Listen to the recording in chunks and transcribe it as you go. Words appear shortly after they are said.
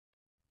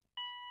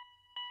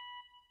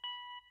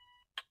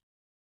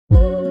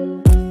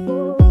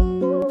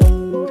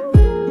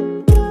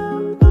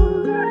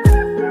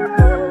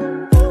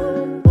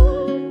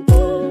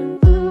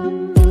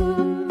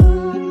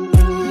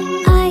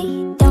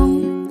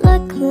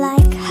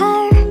like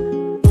her.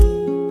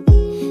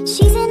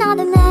 She's in all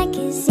the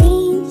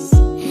magazines,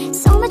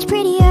 so much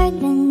prettier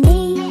than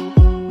me.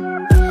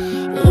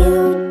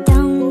 You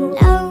don't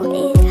know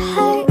it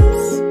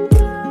hurts,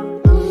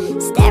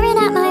 staring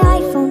at my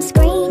iPhone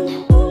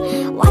screen,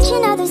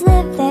 watching others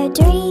live their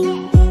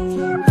dream.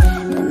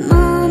 But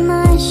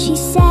mama, she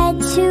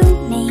said to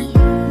me,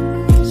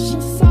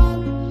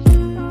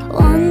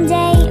 one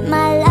day,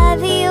 my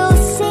love, you'll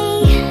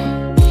see,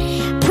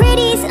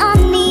 pretty's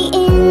on the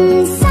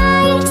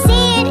inside.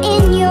 See it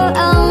in your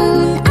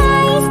own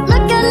eyes.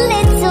 Look a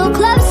little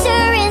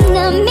closer in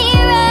the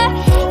mirror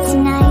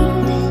tonight.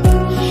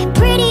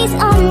 Pretty's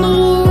on the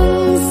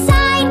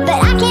inside, but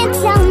I can't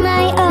tell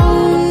my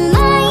own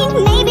mind.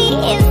 Maybe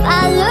if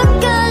I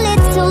look a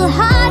little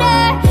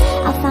harder,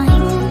 I'll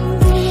find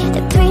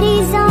that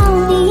pretty's on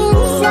the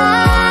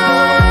inside.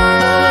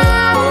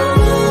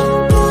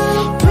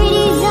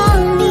 Pretty's on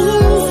the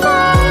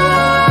inside.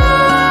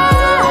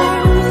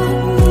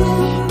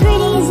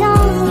 Pretty's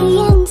on the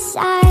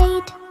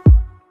inside.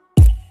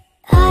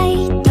 I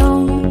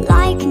don't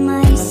like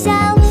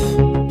myself,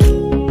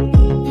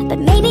 but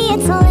maybe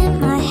it's all in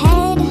my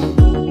head,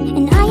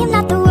 and I am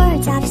not the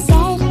words I've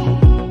said.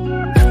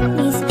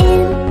 These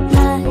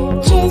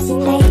images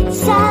they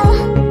sell,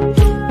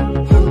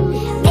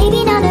 maybe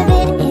none of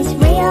it is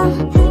real,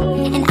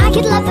 and I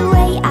could love the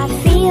way I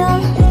feel.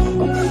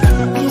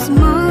 'Cause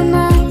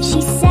mama,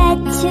 she said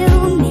to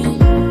me,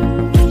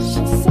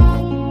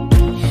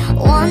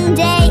 one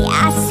day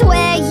I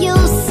swear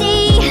you'll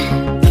see,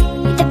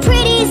 the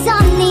pretty's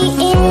on the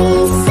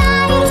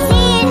inside.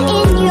 See it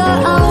in your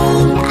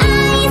own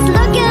eyes.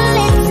 Look a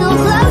little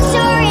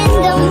closer in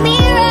the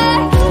mirror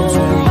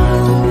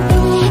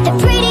tonight. The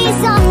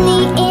pretty's on the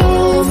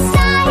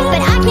inside,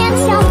 but I can't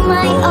tell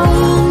my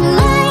own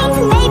mind.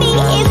 Maybe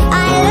if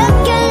I look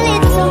a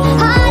little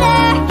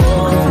harder,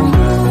 I'll find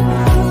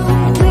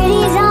the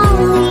pretty's on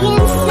the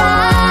inside.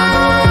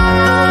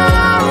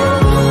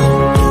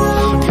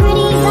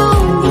 Pretty's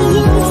on the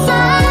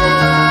inside.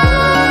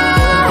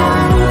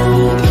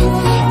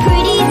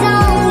 Pretty's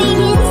on the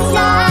inside.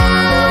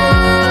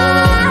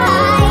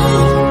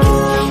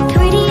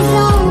 Pretty's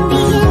on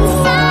the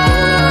inside.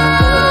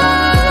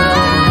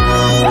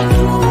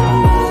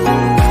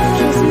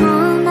 'Cause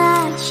mama,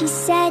 she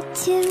said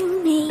to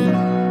me,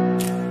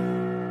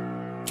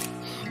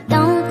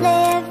 don't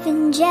live in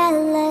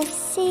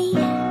jealousy.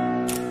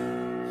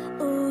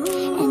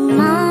 And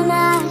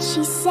mama,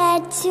 she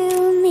said to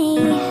me,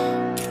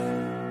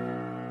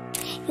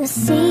 you'll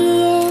see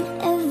it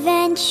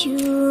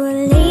eventually.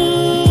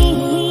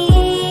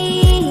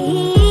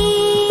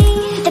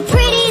 The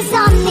pretty's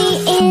on the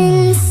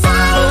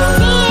inside.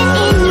 See it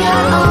in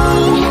your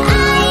own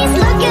eyes.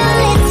 Look a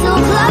little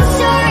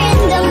closer in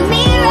the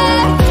mirror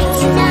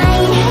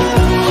tonight.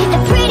 The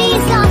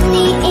pretty's on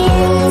the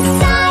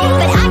inside,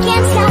 but I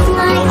can't tell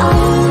my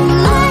own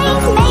mind.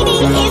 Maybe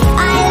if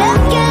I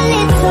look a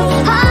little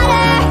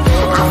harder,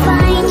 I'll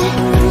find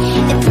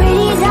the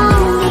pretty's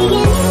on the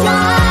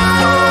inside.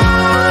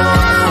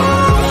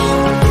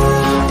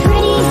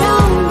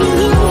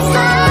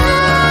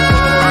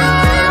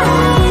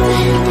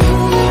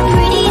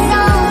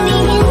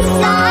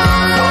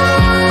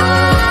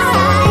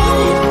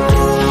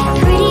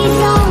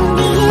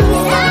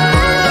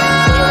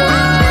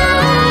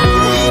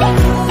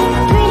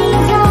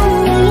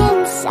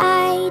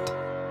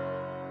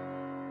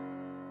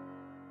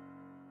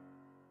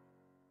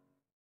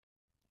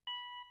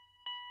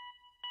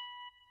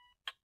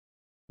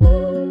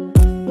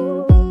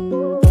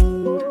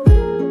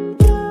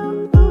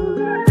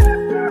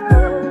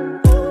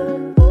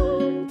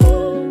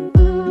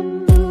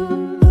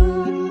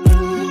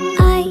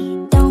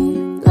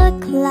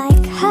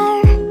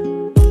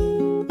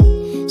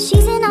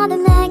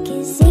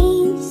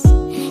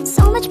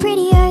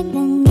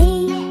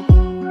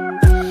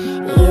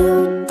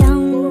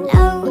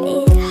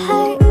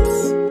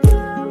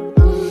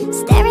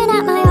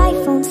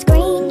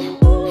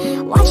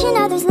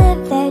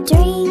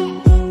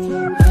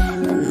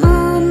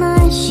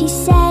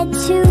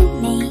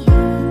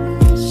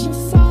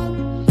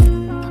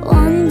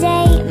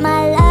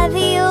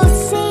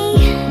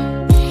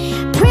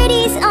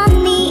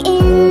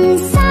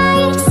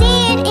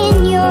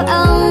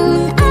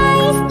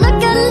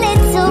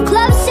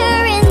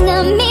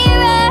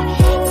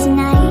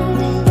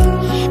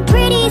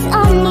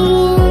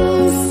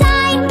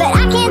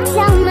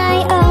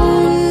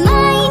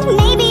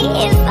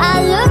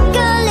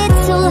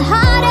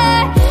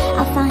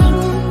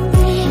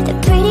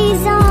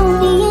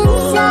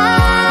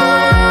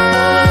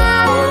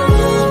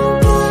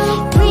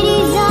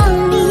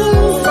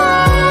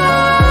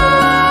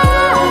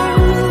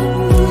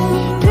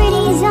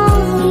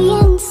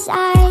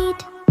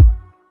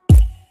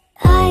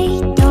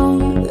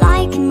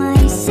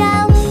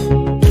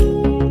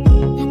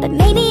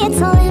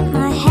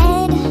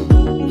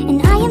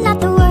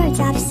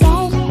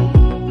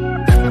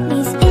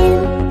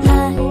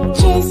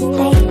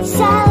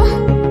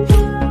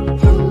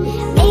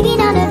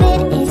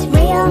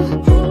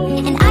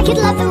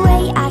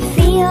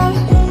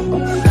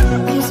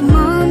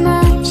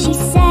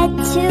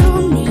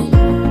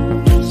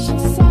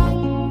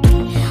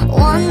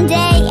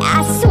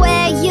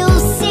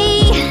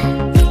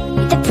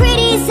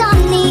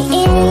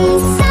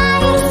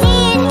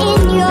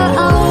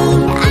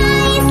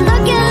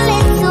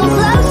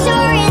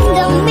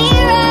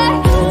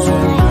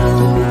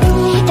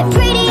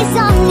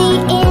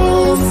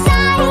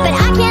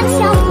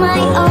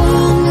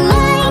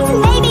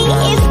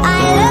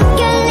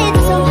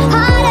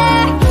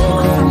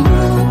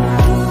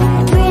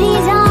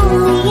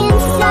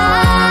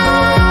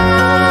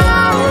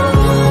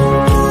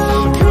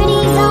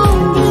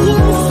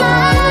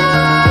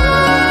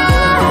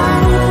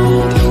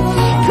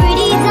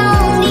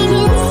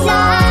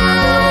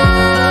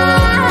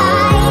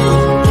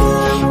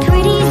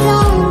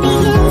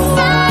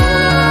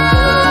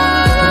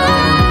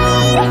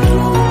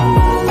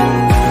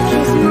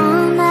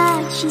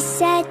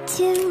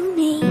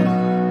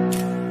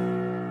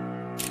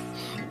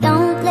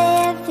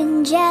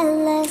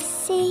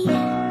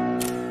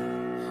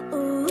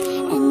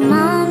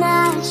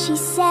 she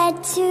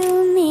said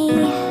to me,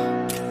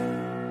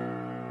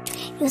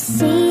 you'll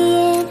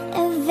see it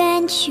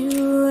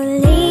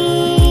eventually.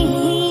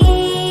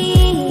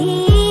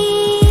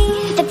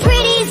 The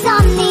pretty's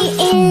on the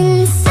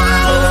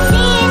inside,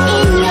 see it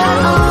in your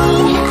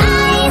own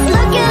eyes.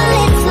 Look a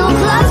little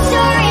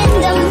closer in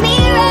the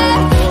mirror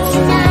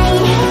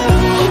tonight.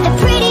 The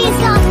pretty's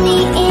on the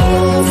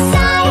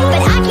inside,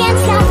 but I can't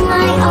stop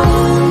my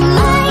own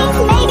mind.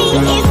 Maybe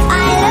if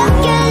I look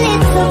a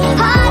little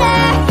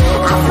harder,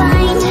 I'll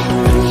find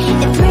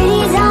the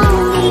pretty's on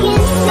the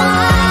inside.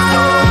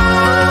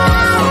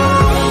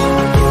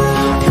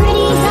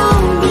 Pretty's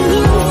on the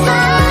inside.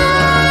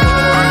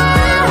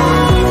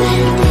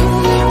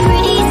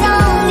 Pretty's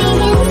on the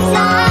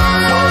inside.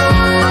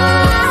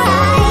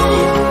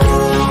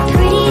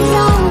 Pretty's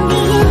on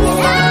the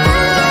inside.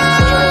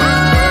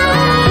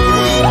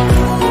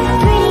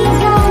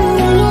 Pretty's on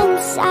the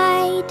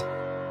inside.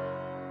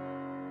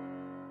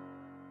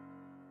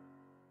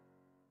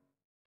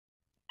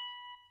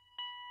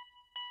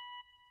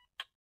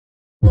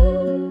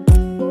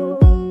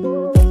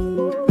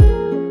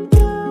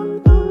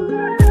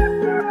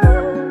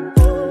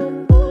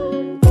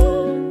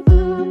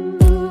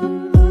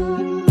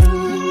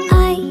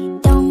 I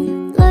don't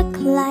look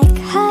like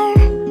her.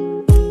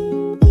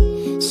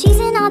 She's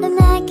in all the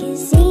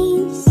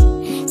magazines,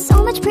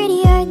 so much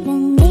prettier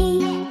than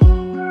me.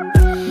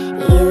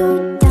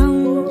 You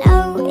don't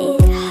know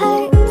it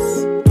hurts,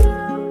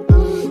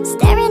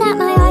 staring at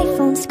my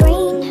iPhone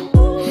screen,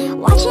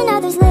 watching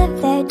others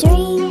live their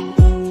dream.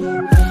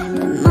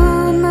 But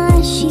mama,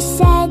 she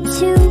said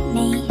to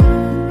me,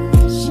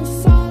 she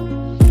said,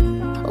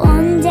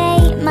 one day,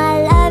 my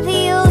love,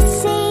 you'll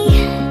see.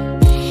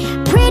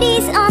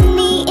 Pretty's on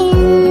the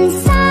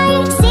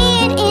inside, see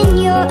it in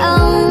your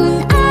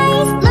own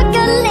eyes. Look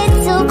a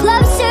little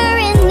closer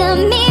in the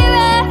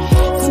mirror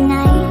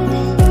tonight.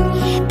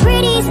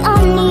 Pretty's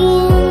on the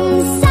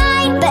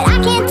inside, but I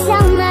can't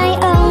tell my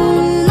own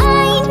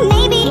mind.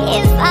 Maybe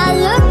if I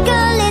look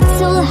a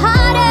little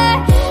harder,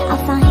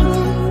 I'll find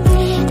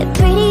the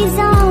pretty's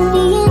on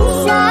the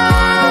inside.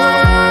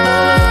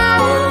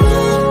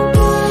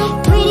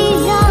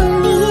 Pretty's on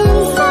the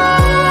inside.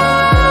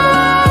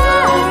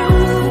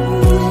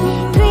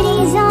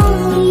 Pretty's on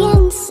the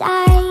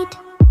inside.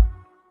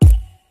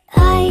 I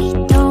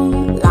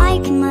don't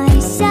like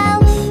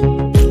myself,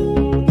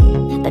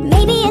 but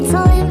maybe it's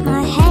all in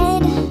my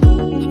head,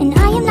 and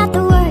I am not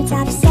the words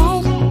I've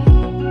said.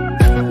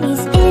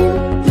 These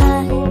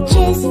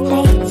images,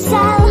 they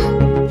sell.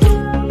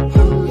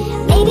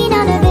 Maybe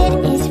none of it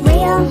is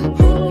real,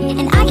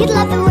 and I could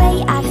love the way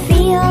I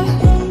feel.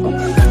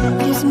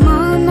 'Cause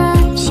mama,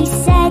 she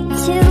said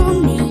to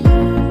me,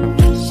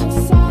 she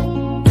said,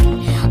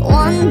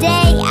 one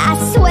day I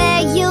swear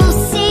you'll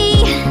see.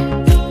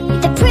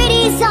 The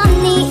pretty's on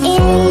the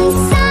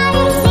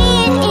inside, see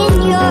it in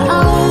your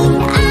own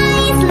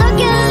eyes. Look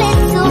a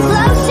little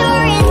closer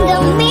in the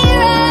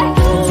mirror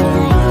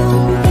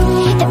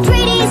tonight. The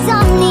pretty's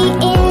on the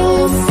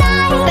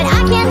inside, but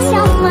I can't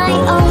tell my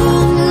own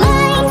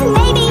mind.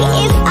 Maybe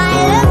if I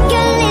look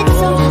a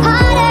little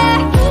harder,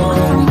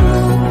 I'll find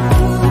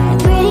the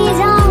pretty's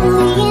on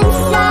the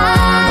inside.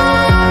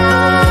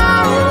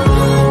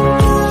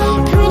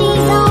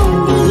 Pretty's on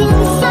the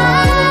inside.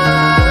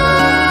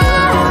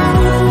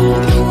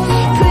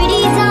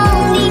 Pretty's on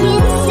the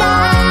inside.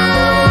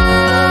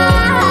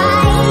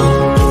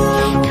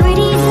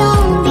 Pretty's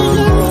on the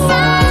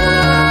inside.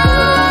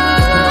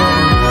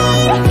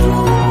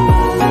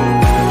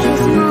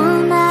 'Cause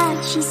mama,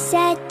 she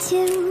said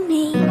to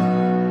me,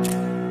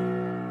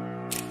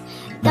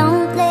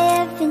 don't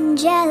live in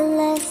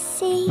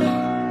jealousy.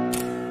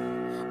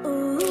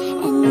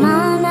 And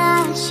mama,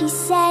 she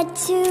said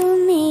to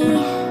me,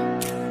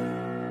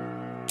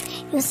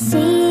 you'll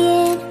see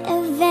it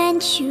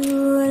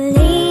eventually.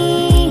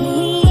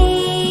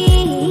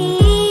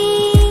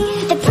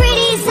 The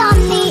pretty's on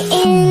the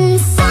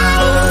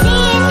inside,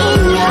 see it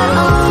in your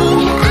own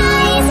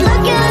eyes.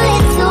 Look a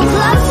little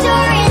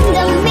closer in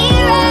the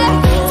mirror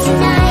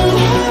tonight.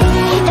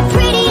 The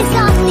pretty's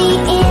on the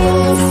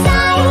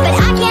inside, but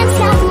I can't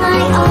stop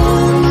my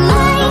own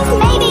mind.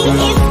 Maybe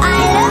if I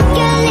look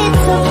a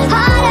little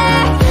harder,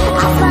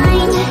 I'll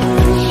find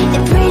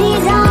the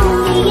pretty's on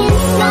the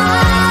inside.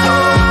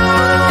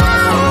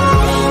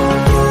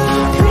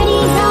 Pretty's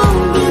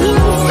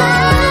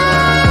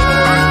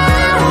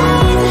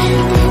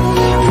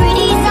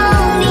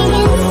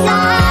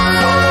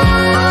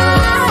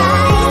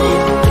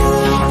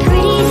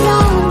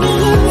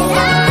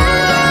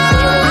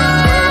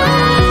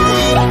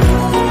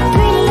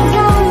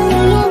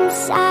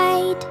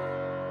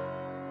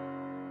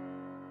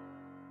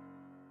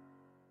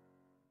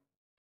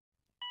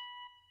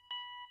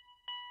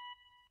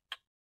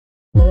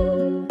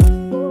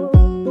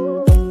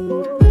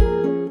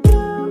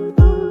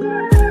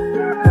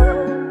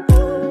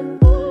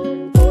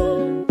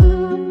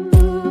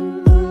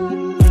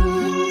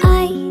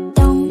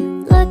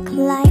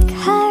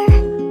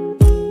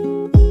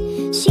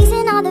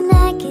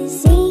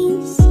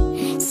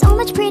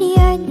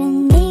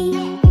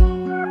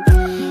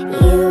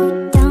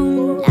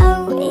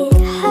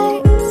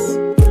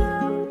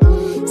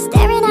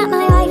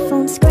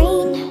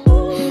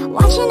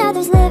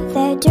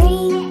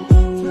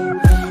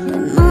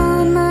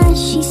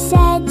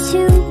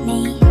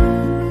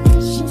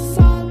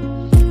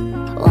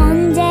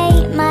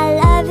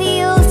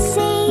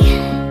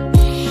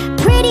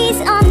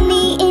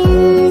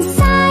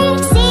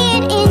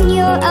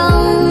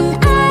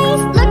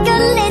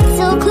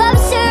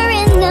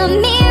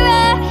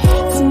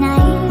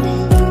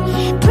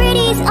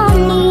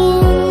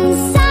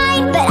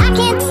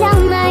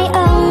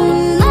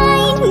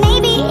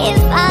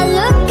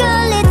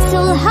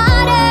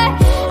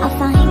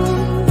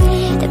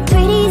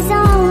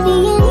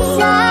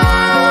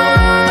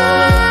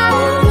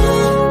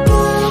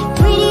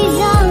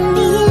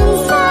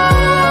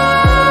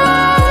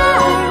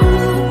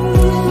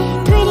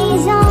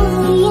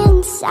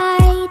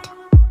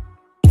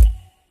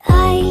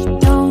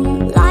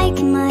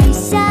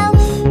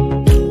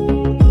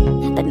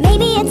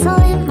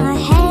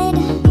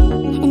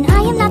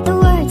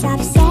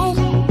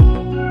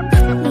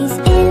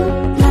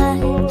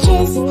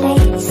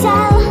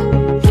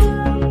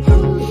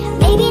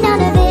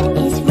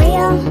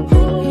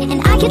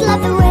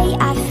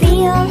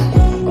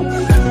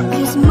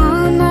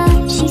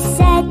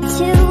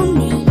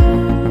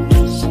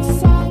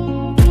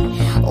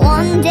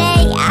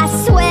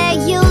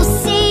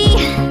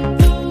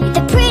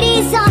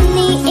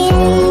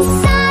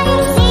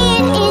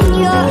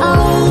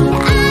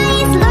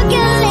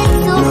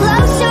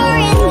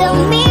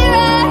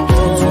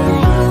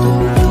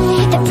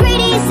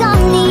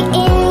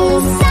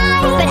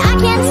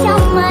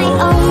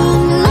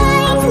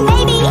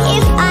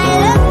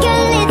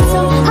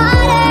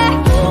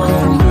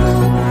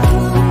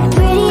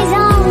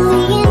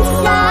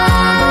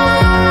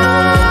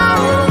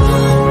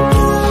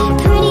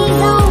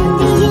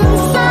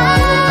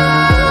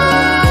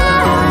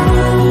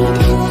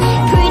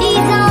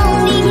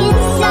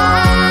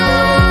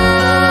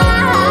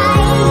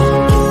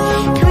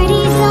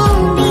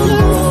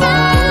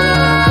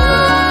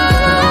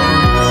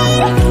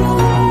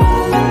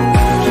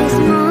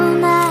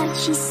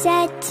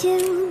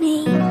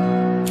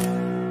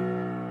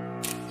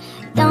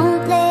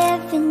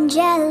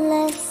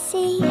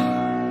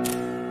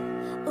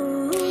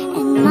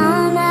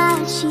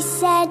she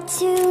said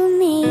to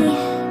me,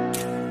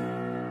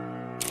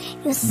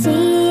 you'll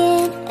see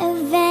it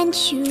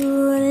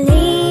eventually.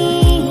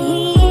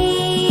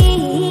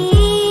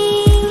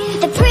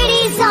 The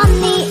pretty's on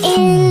the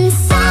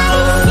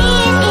inside, see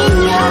it in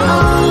your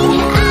own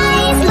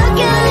eyes. Look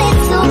a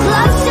little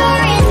closer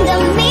in the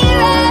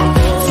mirror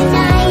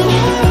tonight.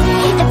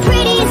 The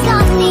pretty's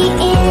on the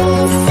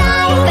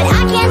inside, but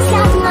I can't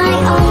tell my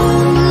own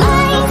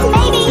mind.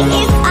 Maybe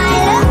if I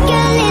look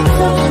a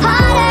little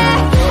harder,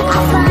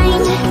 I'll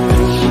find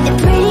the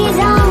pretty's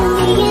on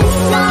the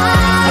inside.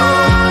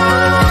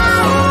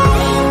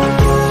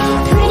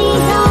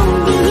 Pretty's on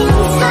the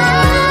inside.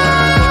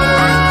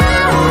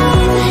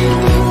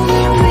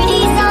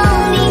 Pretty's on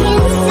the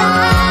inside.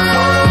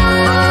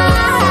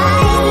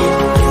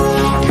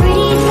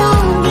 Pretty's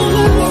on the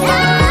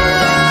inside.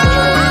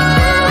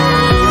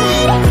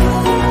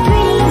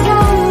 Pretty's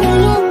on the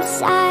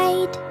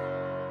inside.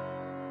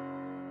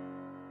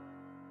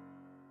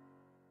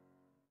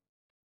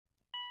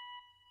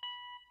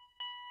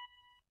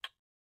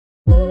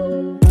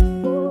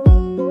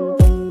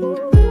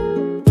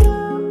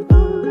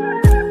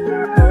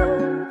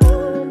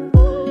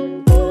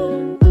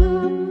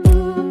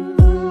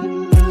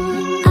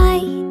 I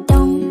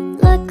don't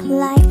look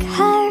like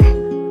her.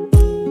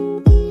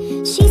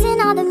 She's in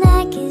all the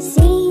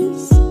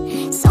magazines,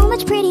 so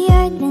much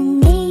prettier than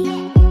me.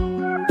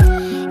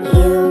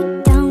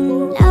 You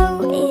don't know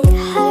it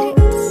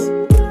hurts,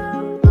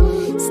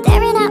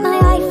 staring at my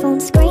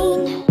iPhone screen,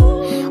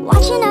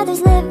 watching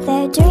others live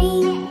their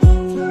dream.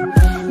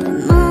 But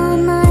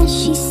mama,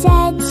 she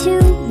said to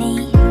me,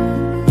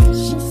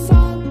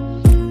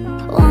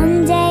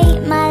 one day,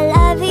 my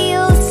love,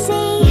 you'll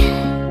see.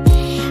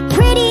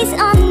 Pretty's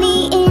on the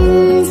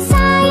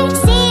inside,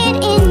 see it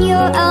in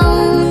your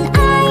own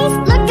eyes.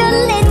 Look a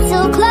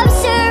little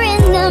closer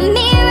in the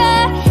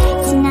mirror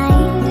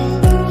tonight.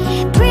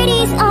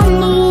 Pretty's on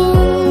the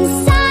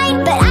inside,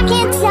 but I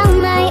can't tell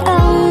my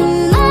own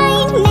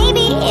mind.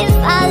 Maybe if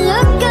I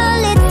look a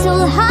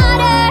little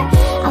harder,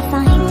 I'll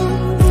find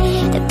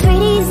the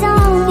pretty's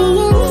on the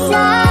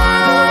inside.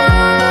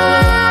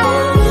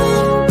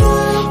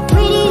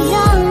 Pretty's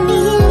on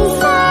the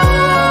inside.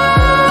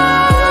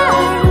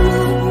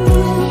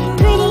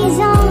 Pretty's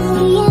on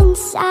the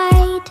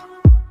inside.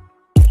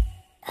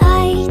 I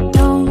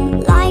don't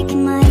like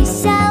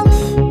myself,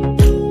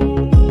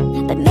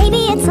 but maybe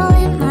it's all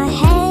in my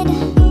head,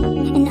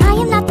 and I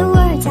am not the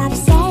words I've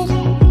said.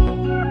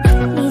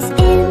 These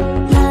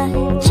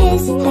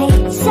images they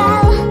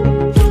sell,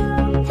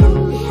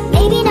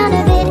 maybe none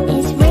of it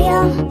is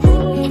real,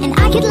 and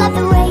I could love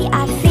the way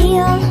I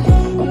feel.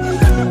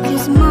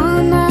 'Cause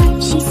mama,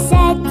 she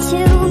said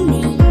to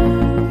me,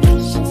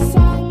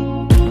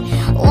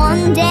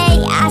 one day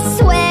I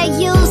swear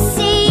you'll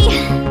see.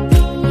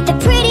 The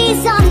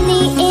pretty's on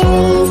the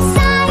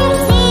inside,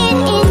 see it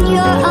in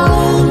your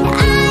own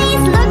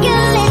eyes. Look a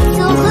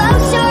little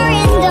closer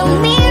in the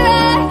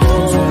mirror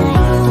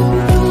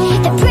tonight.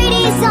 The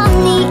pretty's on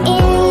the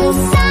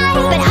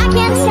inside, but I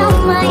can't tell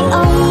my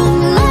own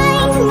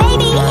mind.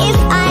 Maybe if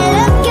I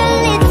look a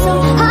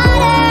little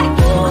harder,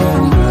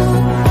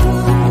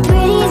 the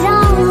pretty's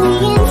on the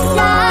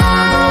inside.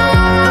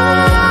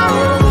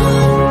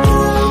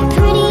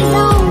 Pretty's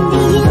on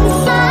the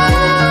inside.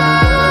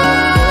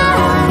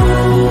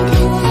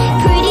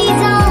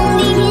 Pretty's on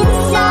the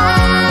inside.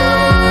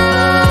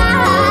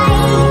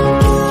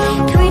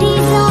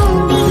 Pretty's on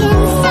the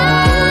inside.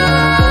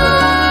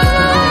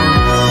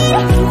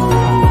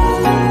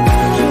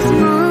 'Cause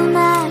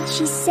mama,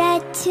 she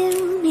said to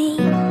me,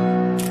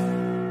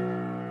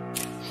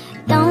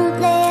 don't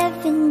live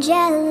in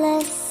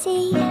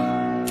jealousy.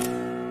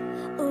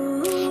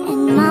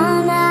 And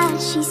mama,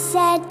 she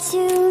said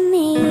to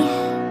me,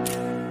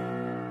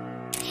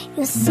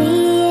 you'll see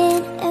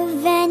it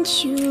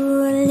eventually.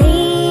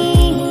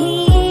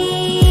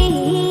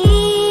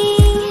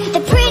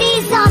 The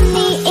pretty's on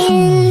the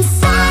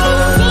inside,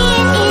 see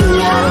it in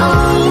your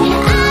own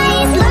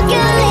eyes. Look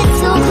a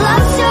little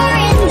closer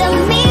in the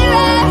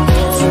mirror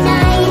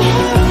tonight.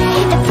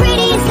 The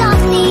pretty's on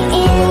the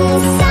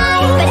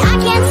inside, but I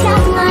can't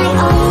tell my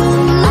own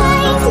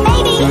mind.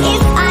 Maybe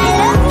if I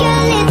look a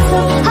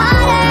little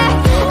harder,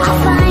 I'll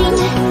find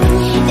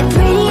the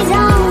pretty's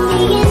on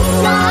the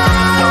inside.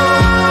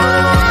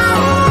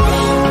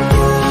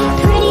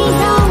 Pretty's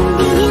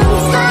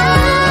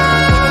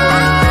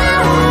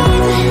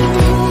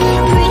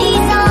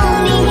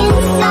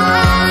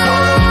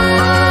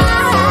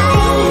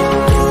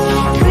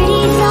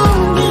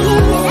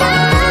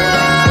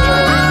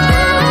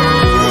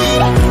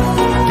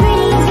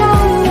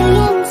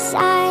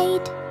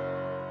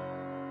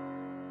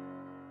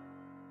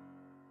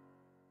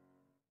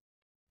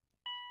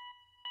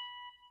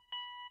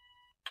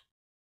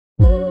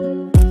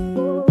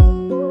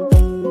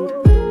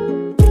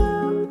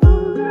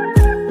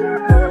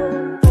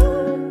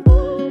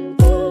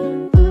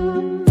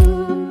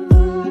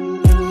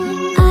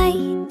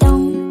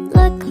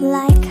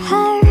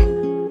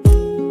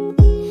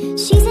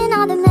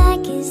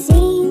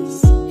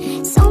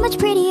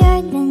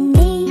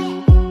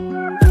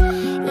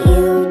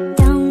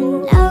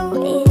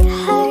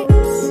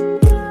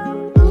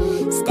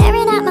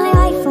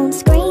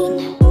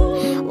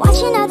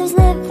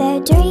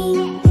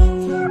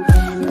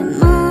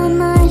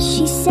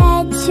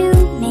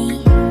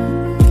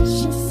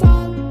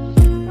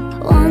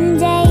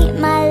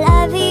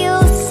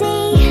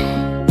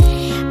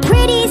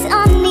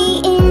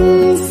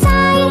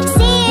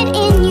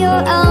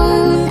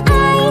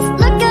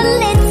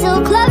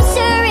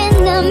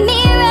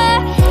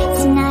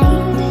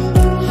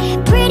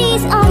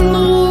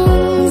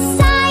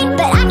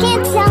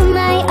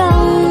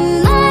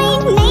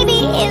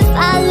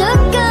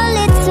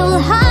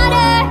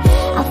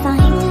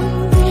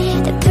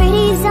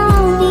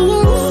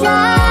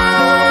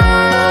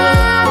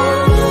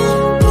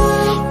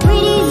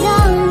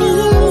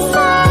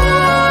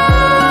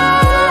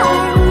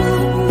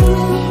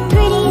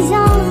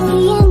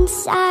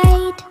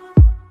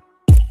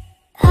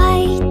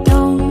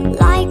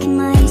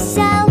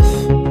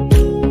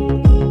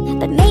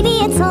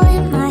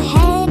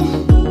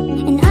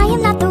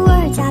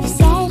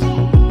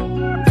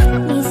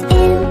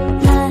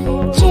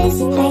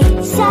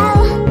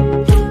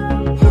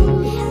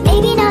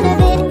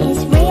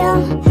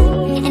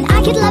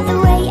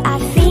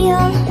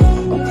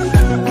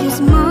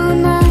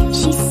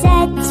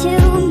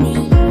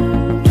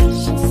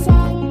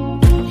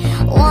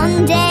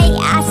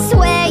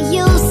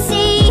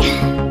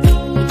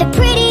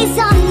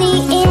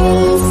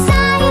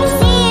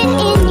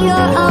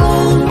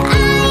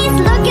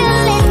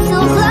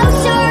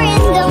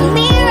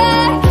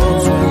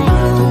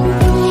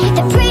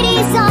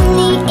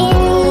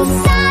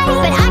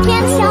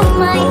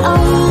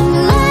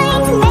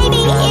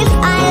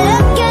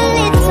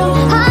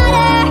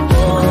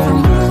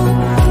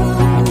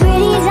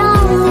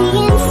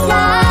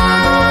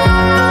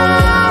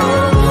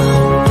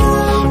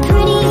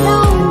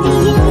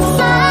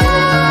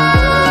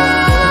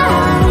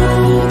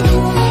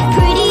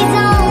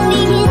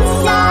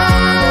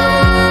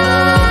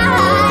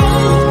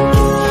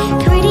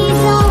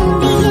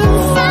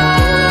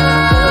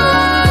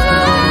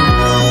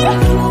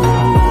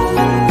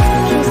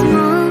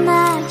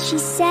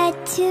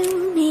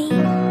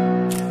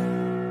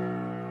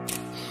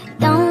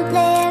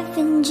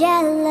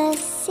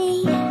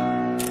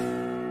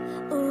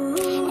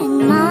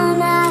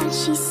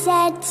she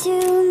said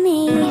to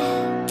me,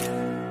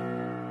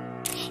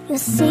 you'll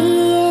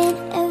see it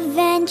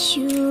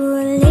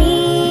eventually.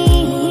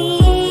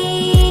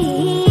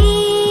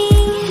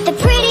 The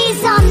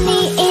pretty's on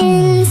the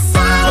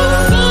inside,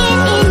 see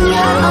it in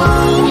your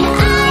own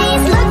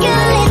eyes. Look a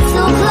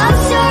little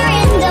closer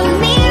in the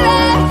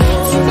mirror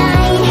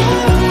tonight.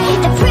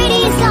 The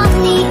pretty's on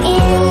the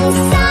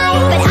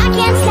inside, but I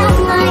can't stop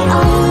my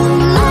own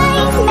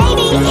mind.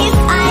 Maybe if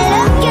I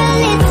look a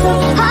little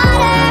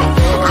harder,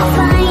 I'll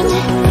find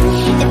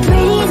the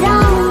pretty's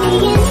on the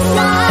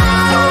inside.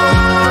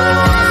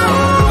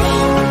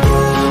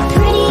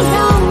 Pretty's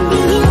on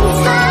the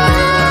inside.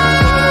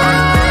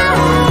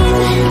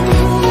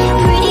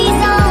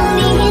 Pretty's on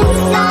the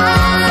inside.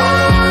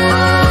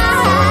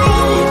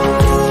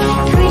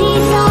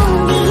 Pretty's on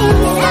the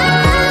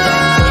inside.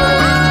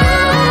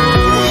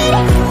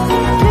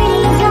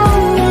 Pretty's on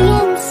the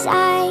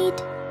inside.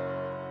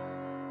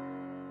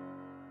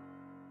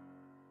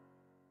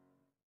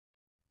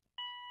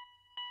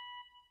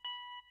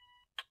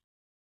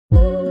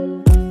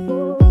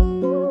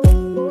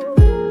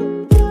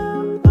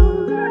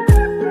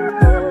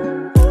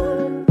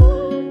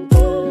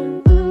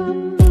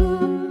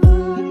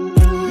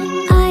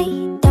 I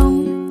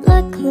don't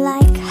look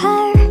like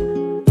her.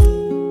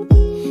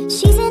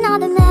 She's in all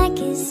the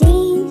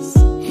magazines,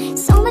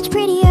 so much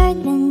prettier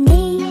than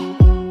me.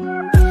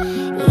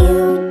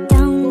 You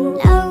don't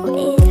know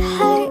it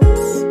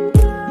hurts,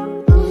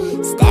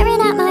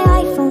 staring at my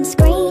iPhone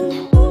screen,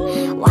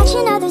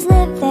 watching others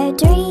live their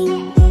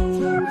dream.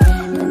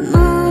 But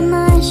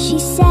mama, she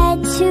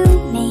said to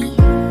me,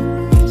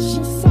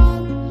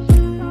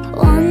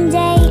 one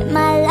day,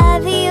 my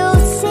love,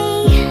 you'll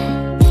see.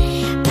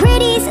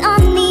 Pretty's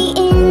on the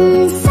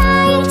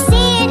inside,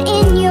 see it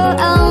in your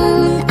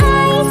own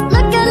eyes.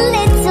 Look a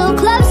little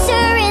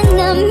closer in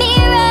the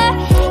mirror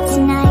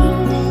tonight.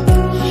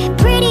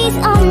 Pretty's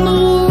on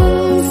the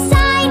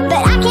inside,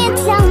 but I can't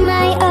tell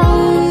my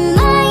own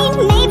mind.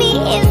 Maybe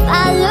if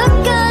I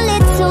look a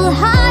little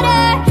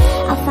harder,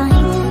 I'll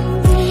find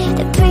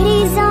the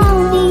pretty's on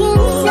the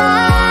inside.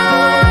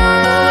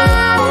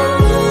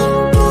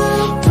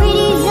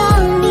 Pretty's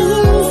on the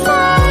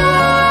inside.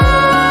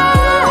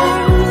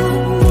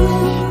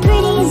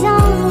 Pretty's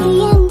on the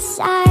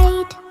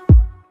inside.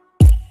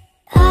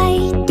 I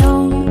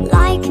don't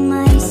like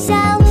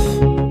myself,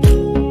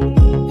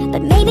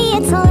 but maybe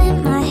it's all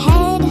in my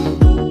head,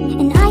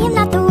 and I am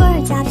not the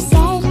words I've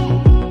said.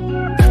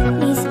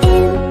 These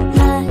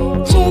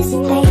images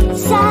they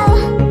sell,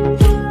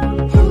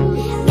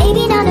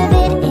 maybe none of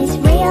it is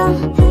real,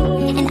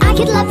 and I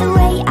could love the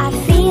way I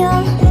feel.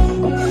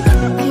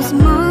 'Cause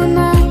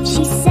mama,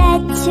 she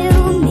said to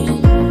me,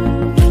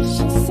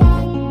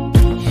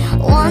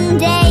 one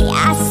day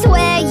I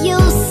swear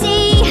you'll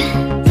see.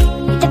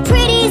 The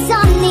pretty's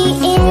on the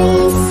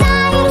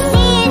inside,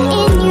 see it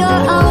in your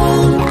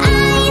own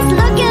eyes.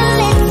 Look a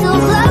little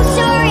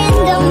closer in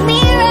the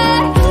mirror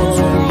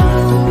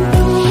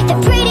tonight. The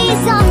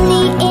pretty's on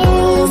the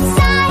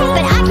inside,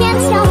 but I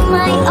can't stop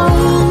my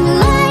own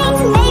mind.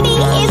 Maybe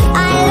if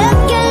I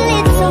look a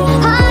little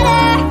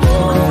harder,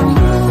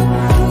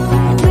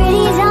 the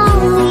pretty's on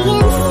the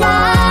inside.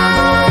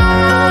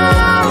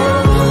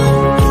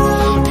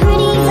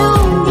 Pretty's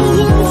on the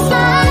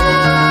inside.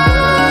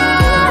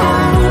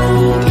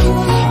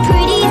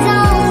 Pretty's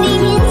on the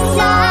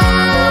inside.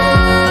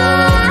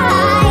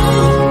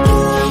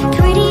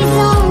 Pretty's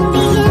on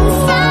the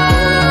inside.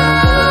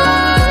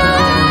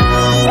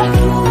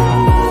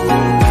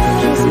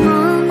 'Cause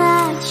mama,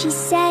 she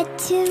said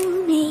to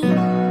me,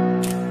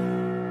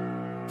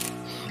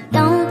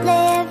 don't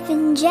live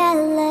in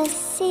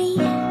jealousy.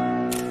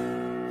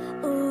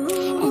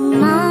 And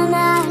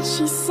mama,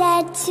 she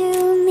said to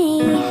me,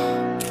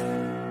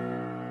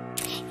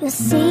 you'll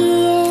see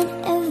it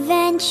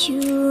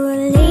eventually.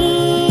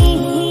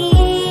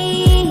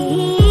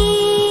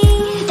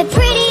 The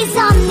pretty's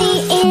on the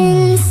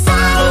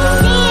inside,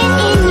 see it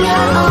in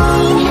your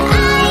own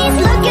eyes.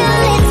 Look a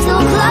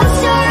little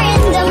closer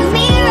in the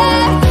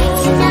mirror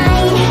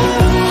tonight.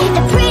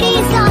 The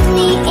pretty's on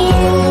the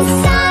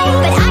inside,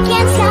 but I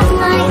can't stop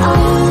my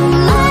own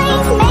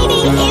mind. Maybe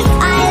if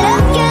I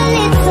look a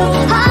little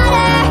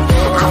harder,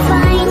 I'll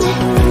find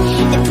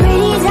the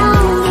pretty's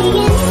on the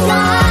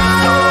inside.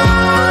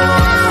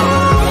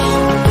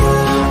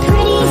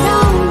 Pretty's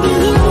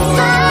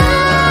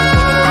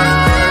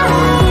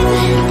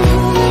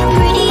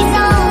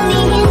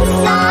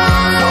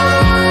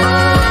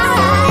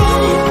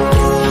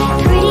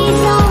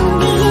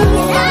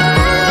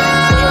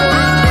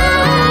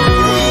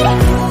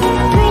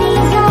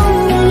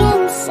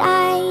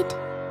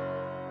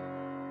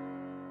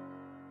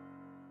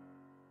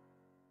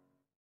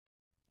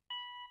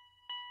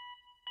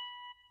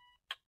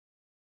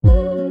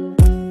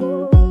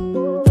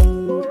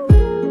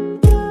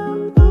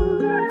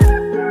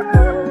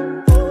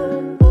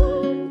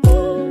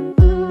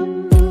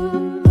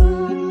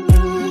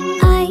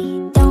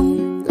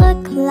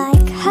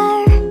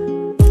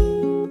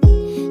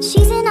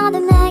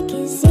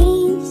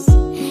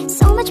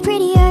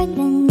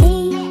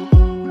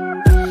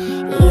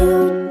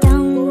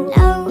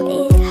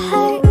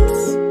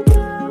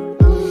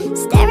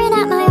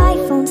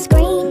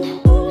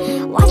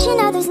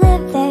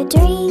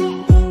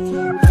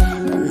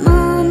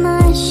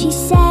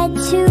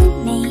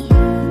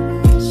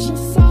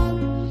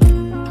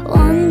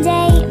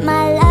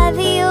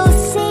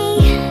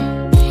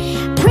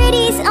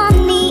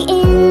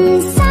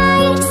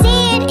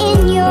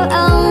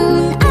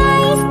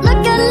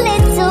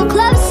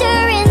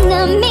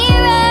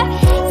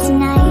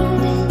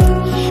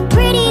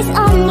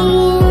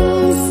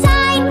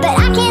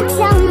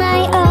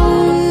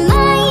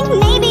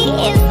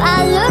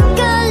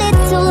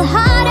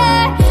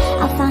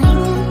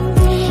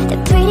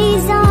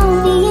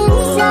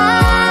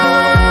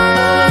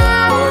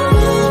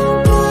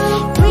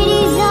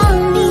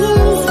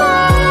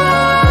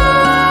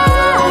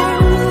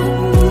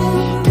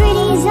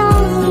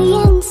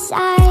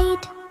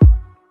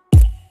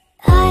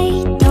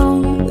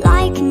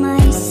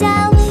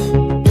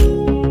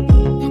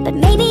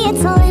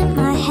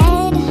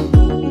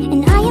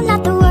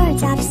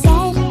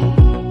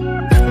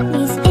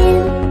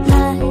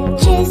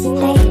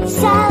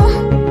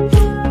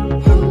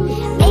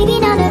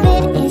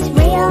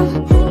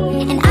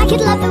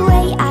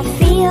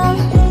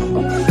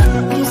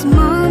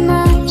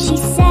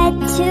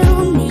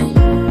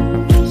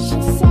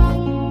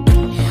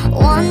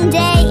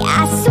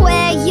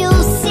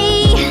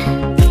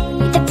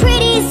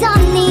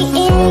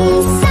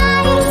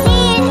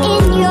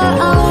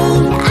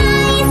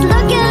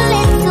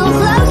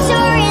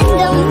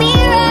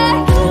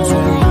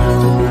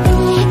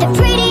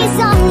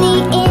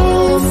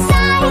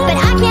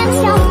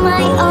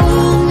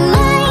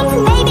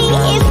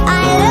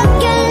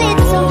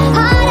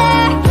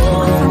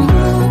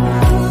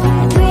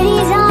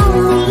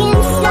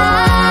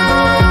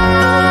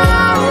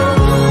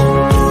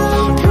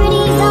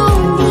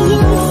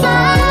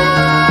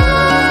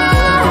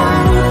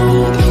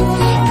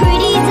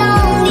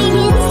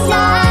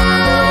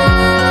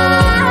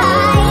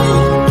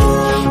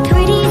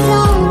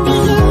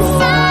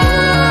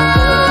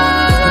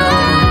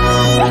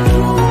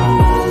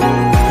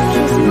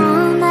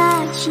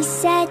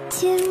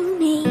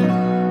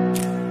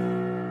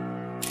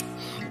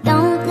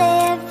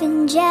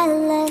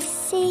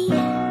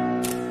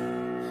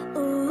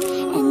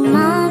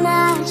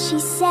she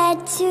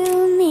said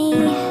to me,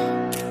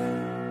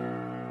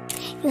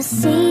 you'll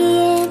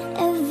see it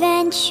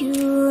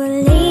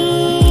eventually.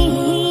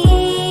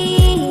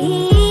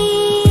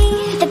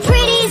 The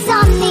pretty's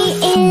on the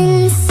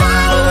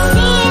inside,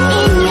 see it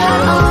in your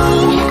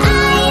own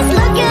eyes.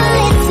 Look a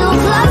little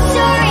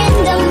closer in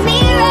the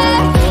mirror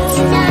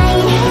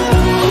tonight.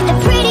 The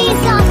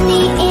pretty's on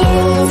the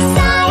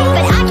inside,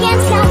 but I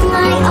can't tell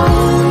my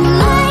own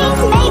mind.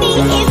 Maybe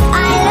if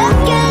I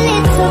look a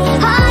little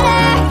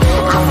harder,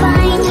 I'll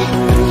find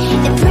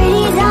the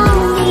pretty's on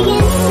the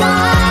inside.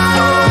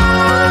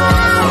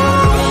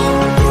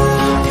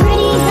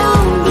 Pretty's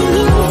on the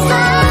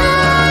inside.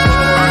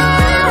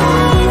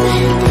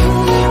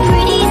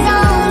 Pretty's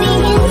on the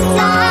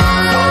inside.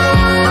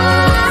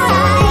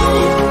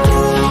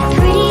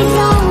 Pretty's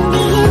on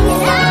the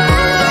inside.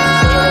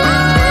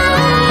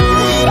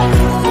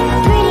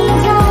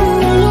 Pretty's on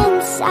the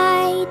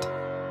inside.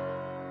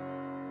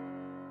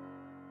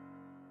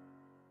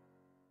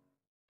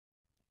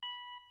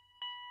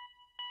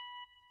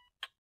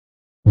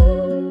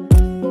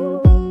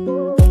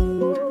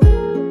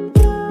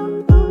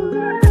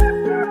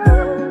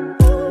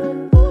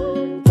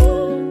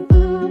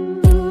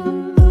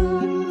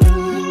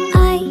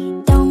 I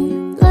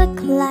don't look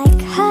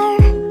like her.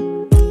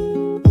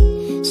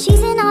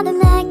 She's in all the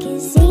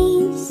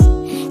magazines,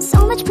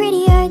 so much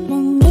prettier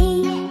than me.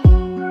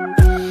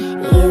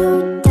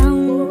 You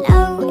don't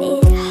know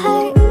it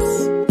hurts,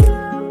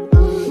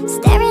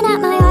 staring at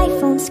my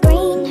iPhone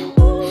screen,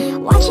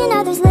 watching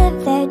others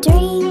live their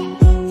dream.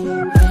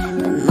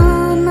 But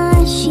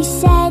mama, she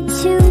said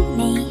to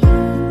me,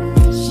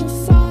 she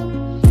said,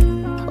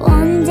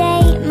 one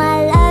day, my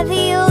love,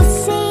 you'll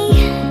see.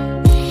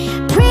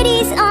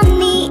 Pretty's on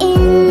the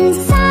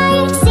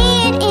inside, see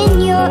it in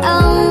your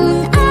own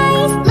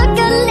eyes. Look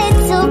a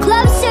little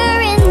closer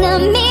in the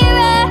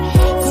mirror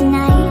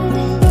tonight.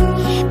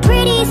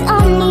 Pretty's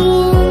on the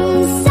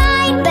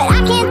inside, but I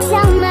can't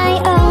tell my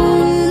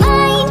own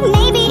mind.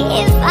 Maybe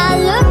if I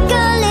look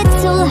a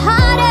little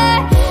harder,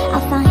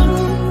 I'll find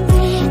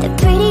the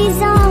pretty's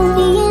on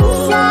the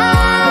inside.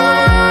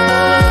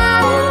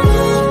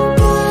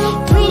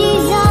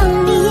 Pretty's on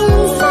the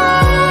inside.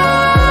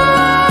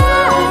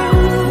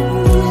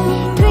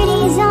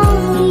 Pretty's on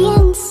the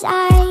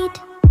inside.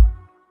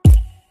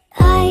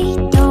 I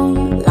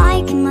don't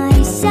like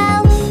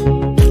myself,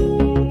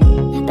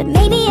 but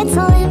maybe it's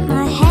all in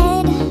my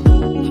head,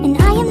 and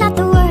I am not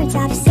the words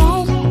I've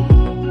said.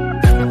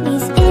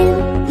 These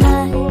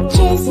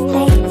images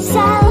they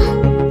sell,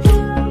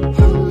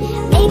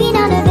 maybe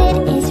none of it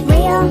is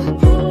real,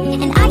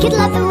 and I could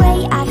love the way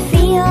I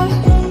feel.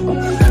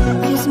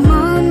 'Cause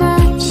mama,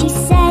 she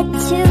said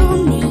to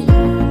me,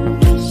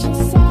 she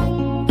said,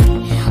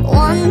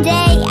 one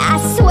day I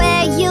swear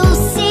you'll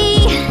see.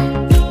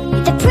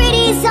 The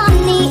pretty's on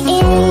the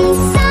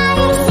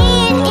inside, see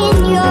it in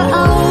your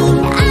own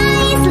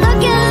eyes.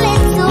 Look a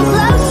little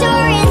closer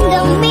in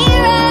the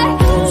mirror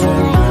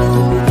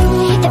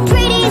tonight. The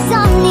pretty's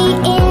on the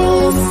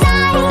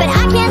inside, but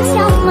I can't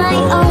tell my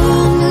own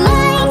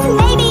mind.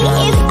 Maybe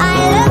if I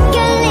look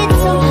a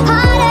little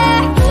harder,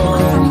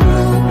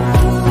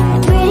 the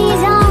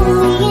pretty's on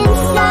the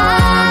inside.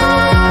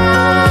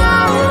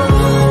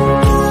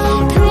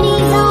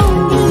 Pretty's on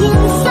the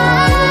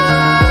inside.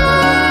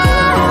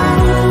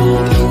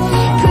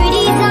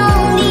 Pretty's on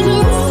the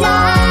inside.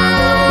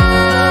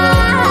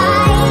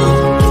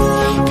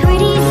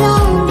 Pretty's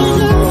on the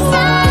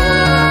inside.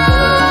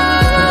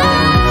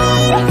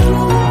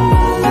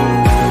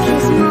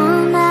 'Cause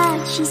mama,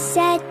 she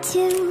said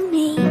to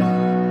me,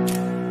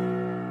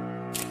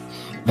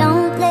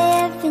 don't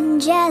live in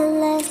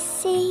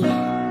jealousy.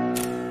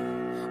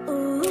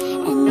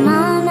 And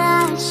mama,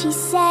 she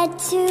said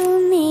to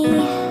me,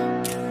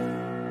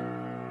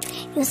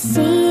 you'll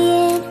see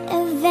it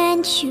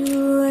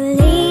eventually.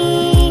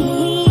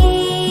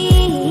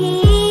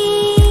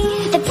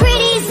 The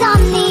pretty's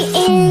on the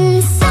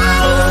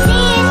inside,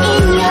 see it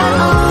in your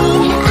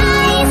own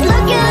eyes.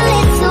 Look a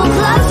little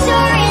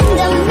closer in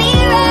the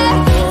mirror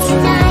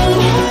tonight.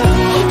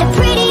 The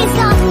pretty's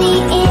on the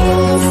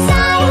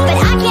inside, but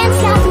I can't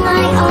tell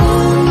my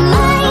own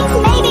mind.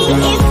 Maybe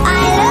if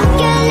I look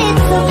a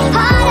little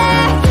harder,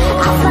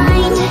 I'll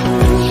find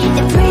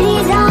the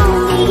pretty's on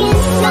the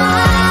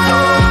inside.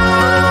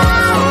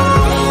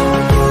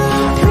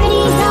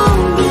 Pretty's on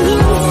the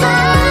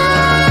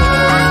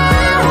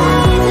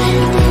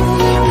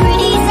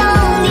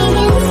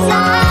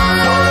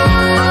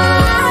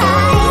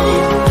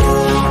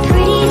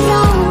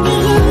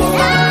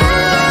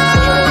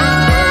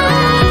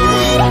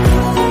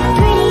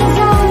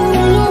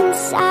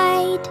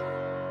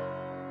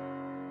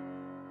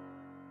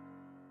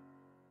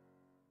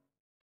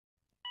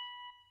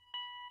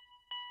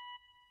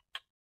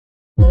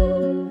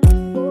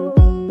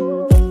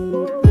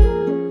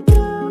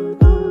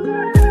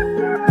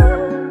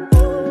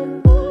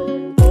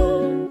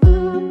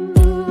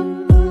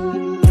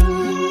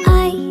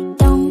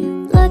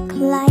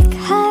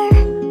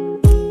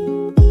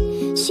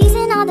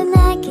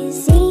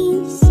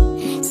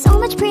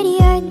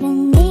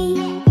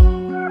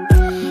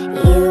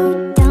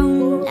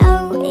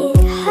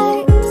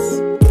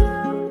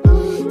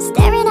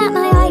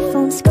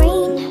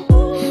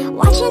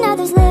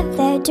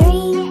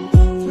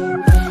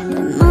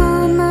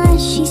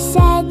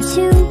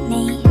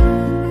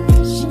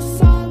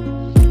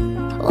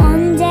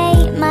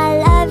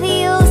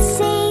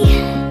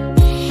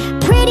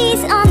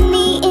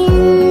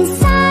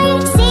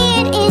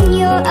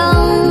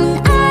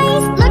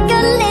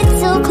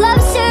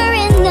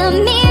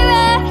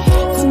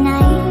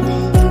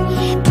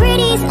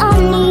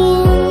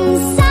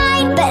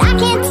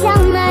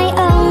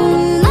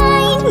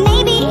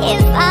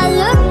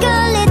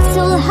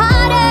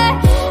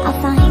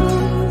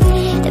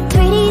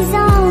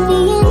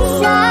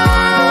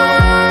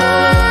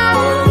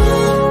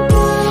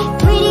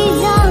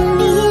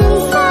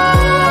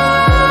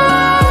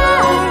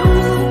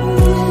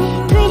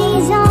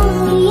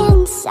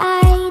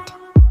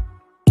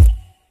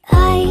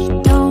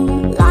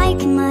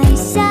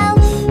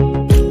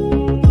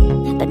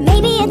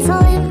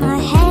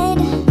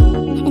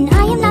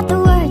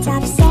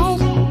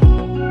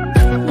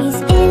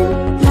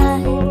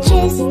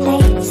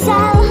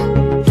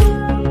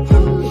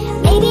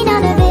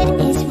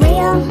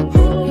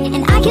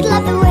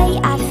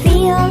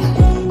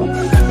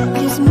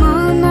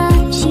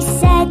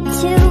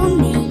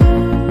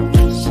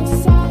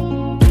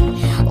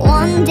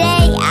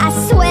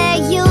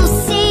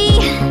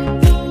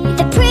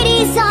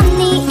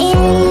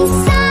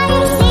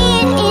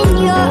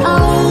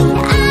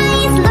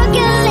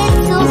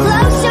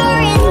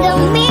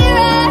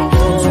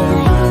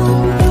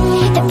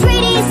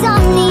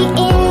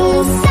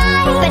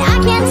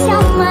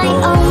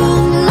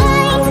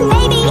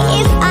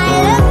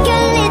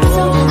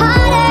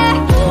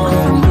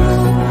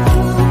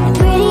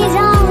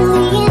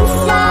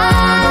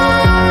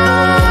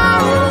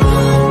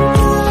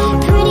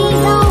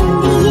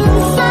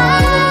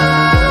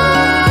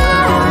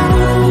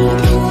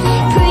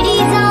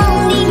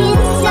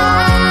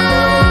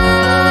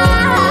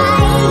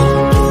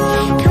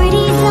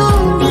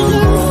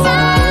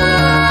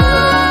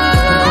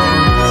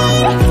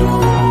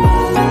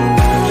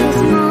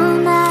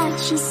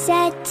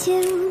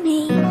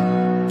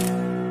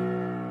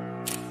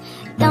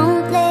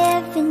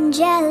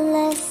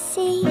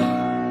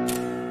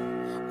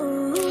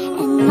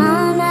And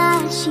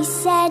Mama, she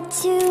said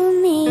to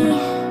me,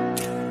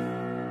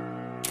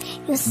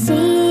 you'll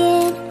see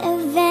it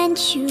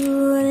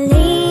eventually.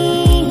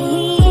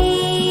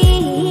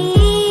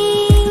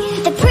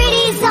 The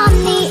pretty's on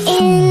the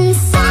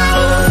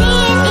inside, see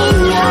it in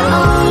your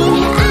own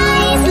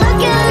eyes.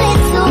 Look a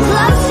little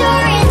closer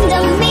in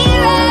the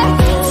mirror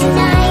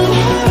tonight.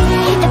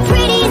 The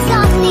pretty's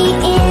on the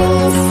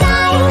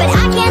inside, but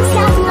I can't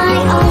stop my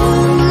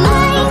own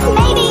mind.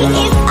 Maybe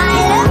if I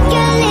look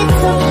a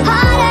little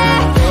harder,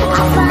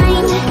 I'll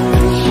find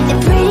the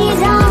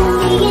pretty's on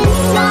the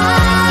inside.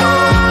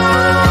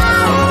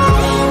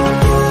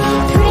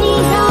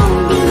 Pretty's on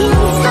the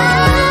inside.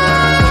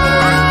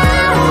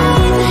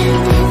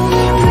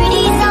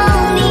 Pretty's on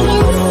the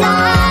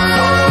inside.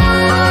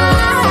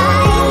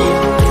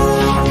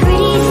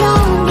 Pretty's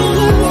on the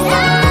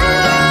inside.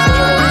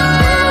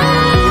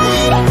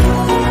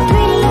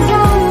 Pretty's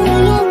on the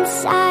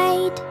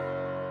inside.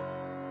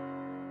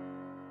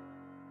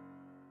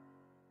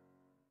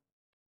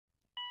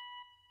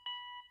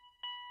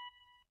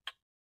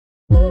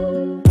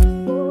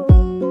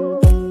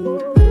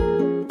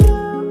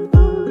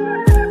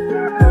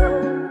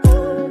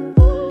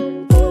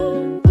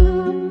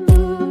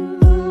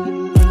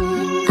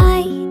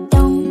 I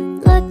don't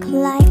look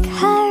like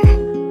her.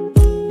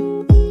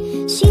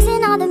 She's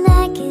in all the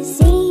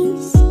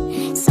magazines,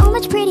 so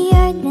much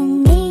prettier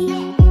than me.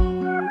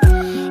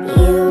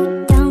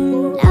 You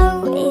don't know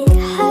it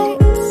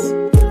hurts,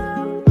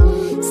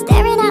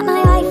 staring at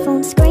my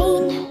iPhone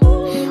screen,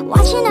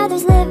 watching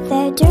others live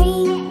their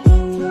dream.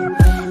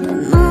 But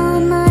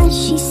Mama,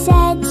 she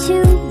said to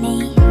me,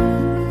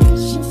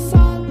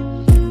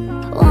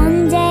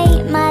 one day,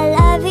 my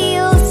love,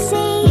 you'll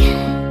see.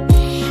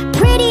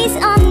 Pretty's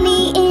on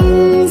the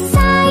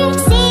inside,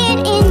 see it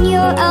in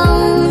your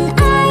own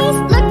eyes.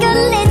 Look a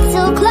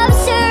little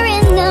closer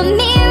in the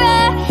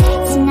mirror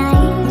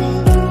tonight.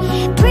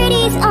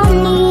 Pretty's on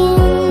the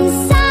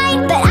inside,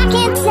 but I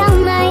can't tell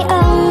my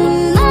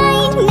own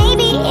mind.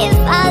 Maybe if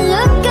I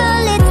look a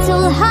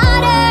little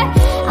harder,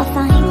 I'll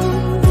find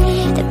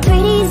the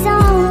pretty's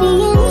on the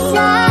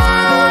inside.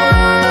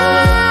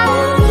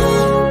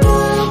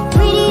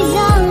 Pretty's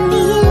on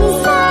the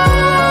inside.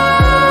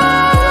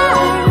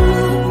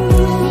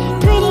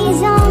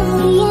 Pretty's on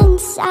the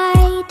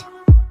inside.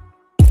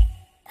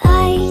 I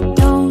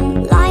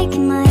don't like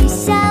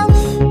myself,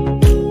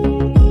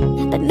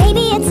 but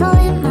maybe it's all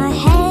in my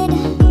head,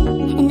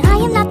 and I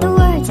am not the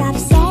words I've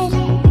said.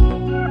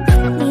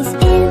 These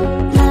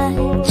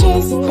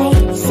images they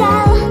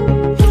sell,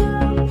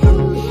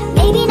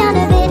 maybe none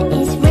of it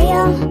is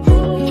real,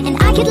 and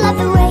I could love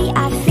the way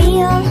I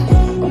feel.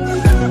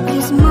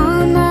 'Cause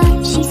Mama,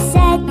 she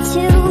said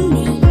to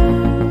me,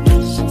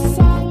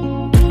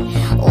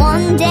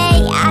 one day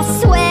I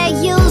swear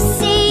you'll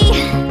see.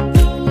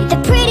 The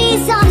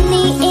pretty's on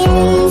the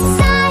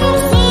inside,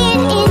 see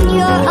it in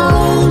your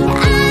own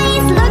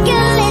eyes. Look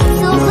a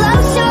little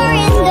closer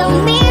in the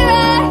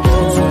mirror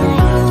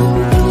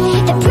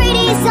tonight. The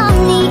pretty's on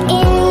the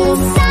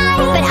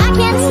inside, but I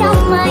can't stop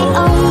my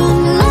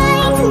own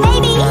mind.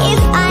 Maybe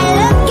if I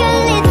look a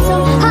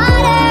little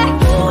harder,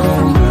 I'll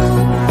find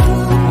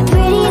the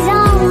pretty's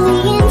on the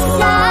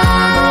inside.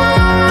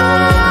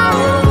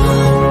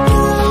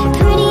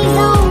 Pretty's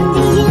on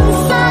the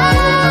inside.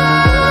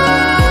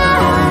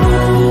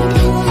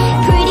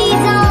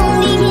 Pretty's on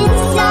the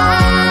inside.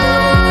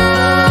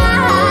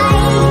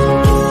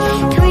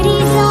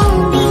 Pretty's on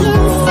the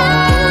inside.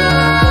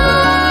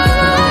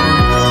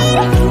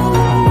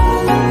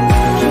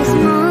 'Cause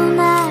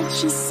Mama,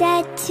 she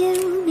said to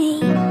me,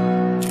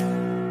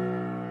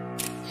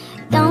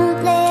 don't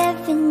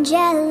live in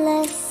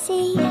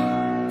jealousy.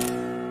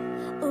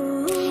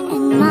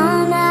 And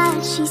Mama,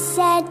 she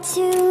said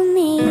to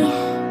me,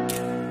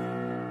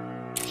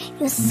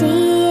 you'll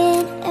see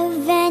it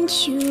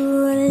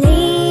eventually.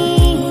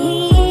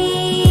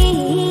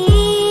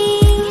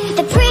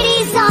 The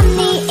pretty's on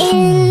the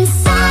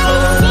inside,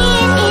 see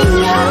it in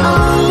your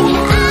own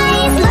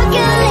eyes. Look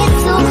a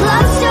little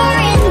closer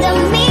in the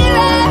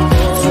mirror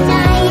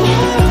tonight.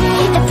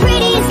 The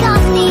pretty's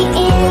on the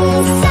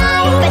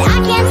inside, but I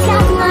can't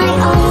stop my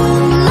own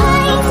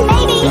mind.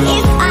 Maybe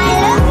if I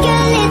look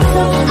a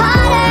little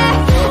harder,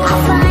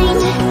 I'll find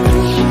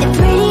the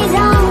pretty's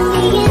on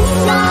the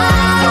inside.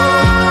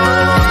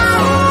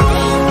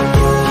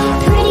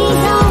 Pretty's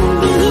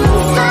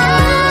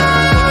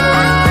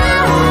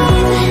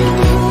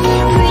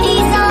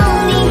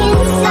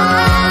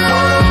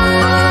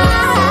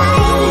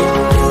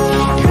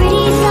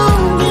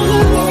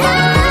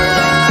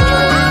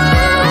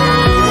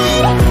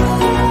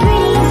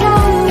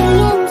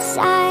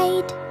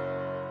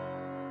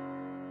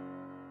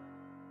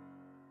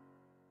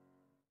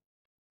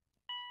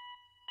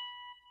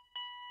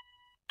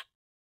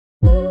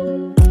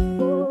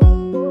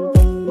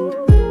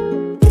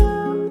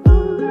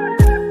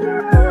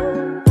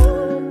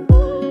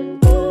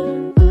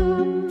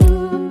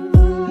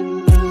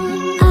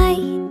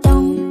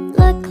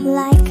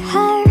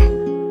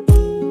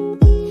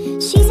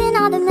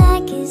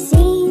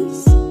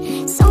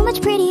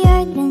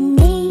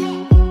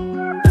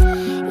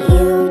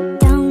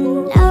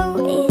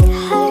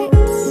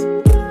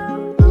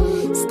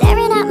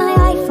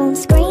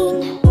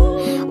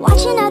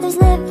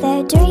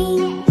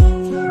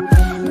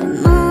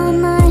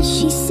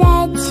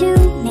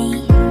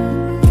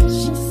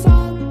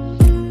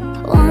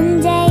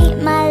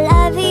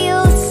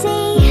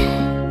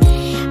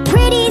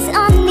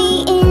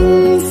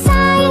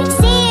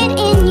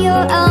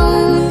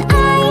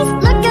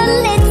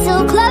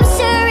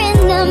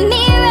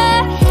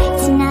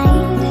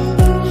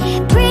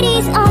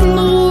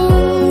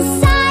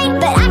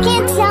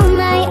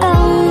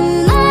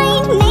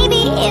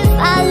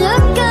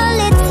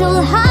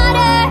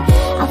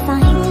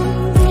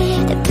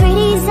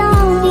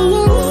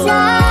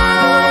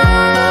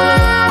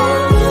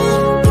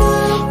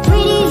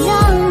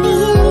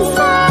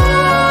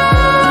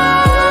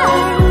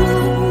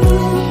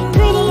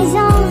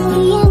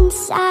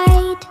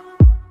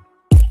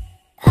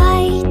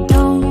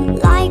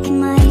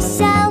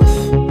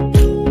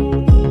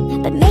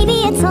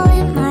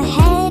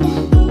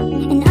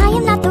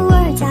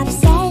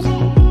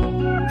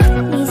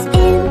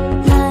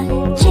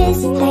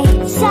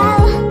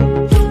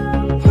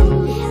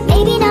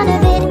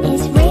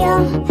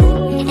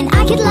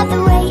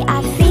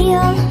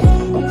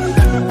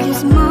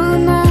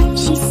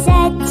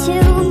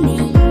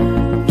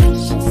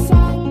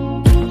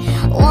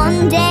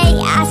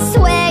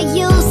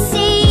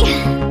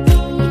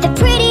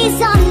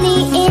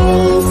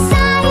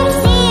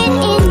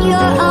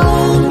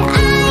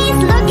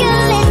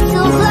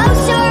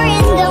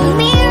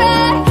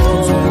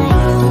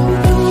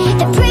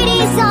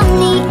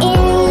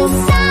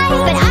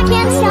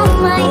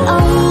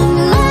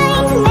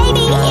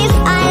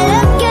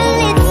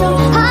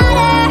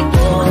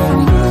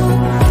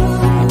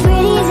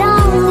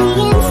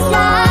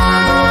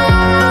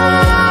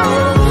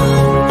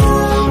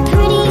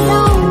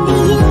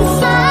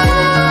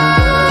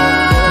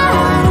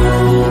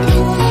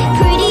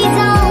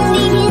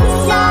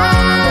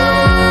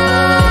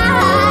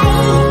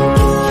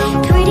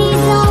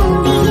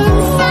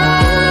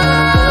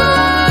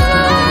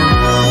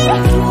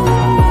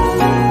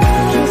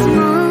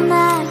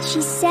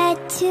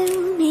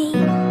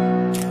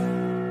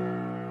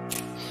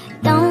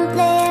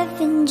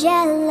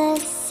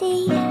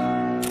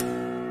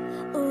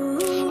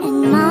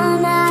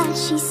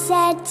she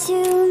said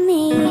to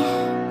me,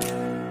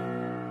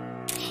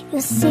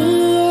 you'll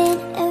see it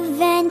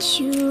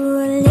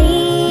eventually.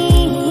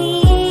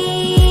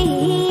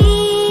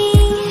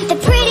 The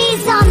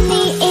pretty's on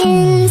the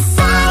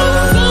inside,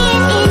 see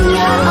it in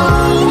your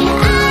own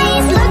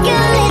eyes. Look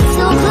a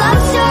little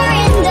closer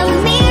in the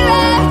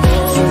mirror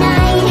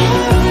tonight.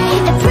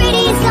 The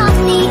pretty's on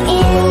the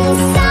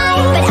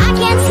inside, but I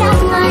can't tell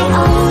my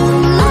own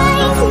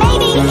mind.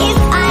 Maybe if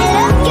I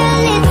look a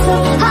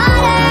little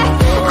harder,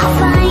 I'll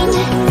find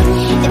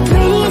the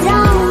pretty's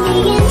on the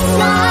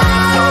inside.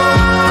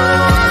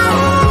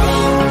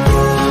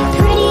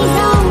 Pretty's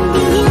on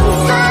the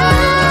inside.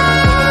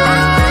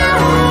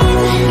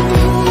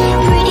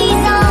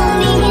 Pretty's on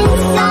the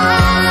inside.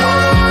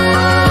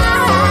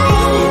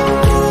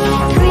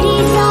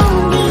 Pretty's on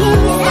the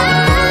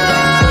inside.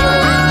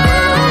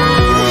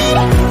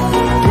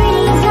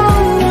 Pretty's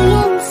on the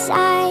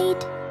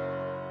inside.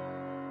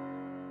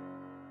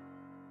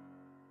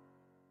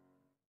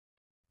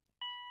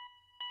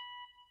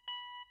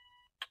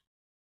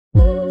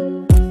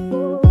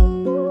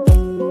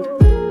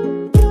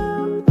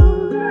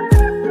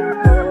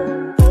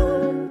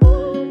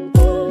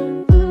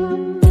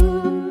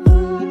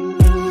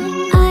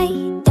 I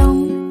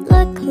don't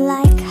look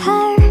like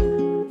her.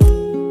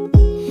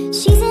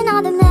 She's in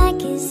all the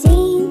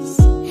magazines,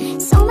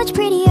 so much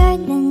prettier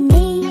than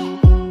me.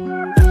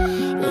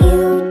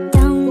 You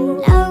don't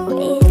know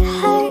it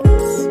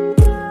hurts,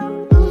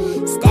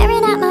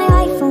 staring at my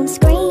iPhone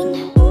screen,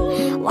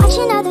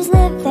 watching others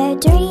live their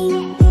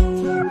dream.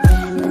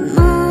 But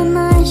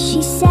mama,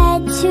 she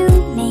said to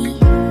me,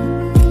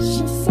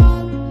 she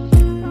said,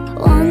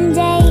 one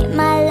day,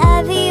 my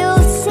love,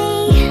 you'll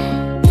see.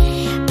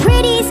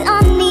 Pretty's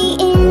on the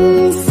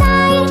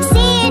inside,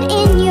 see it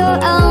in your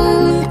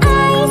own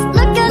eyes.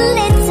 Look a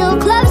little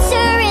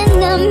closer in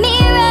the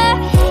mirror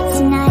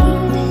tonight.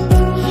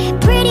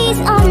 Pretty's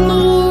on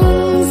the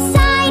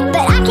inside,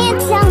 but I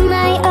can't tell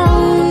my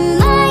own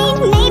mind.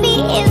 Maybe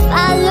if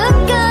I look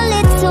a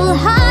little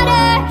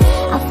harder,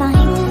 I'll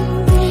find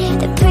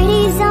the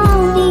pretty's on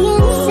the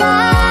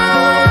inside.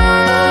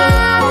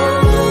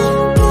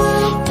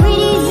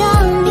 Pretty's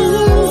on the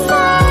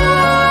inside.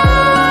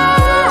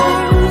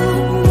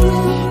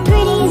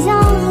 Pretty's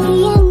on the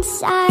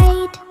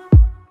inside.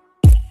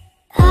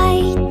 I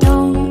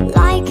don't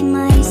like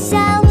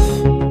myself,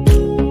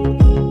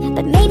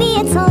 but maybe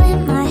it's all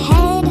in my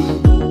head,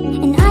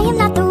 and I am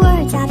not the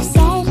words I've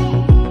said.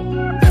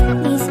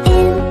 These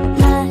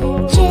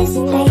images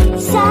they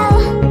sell,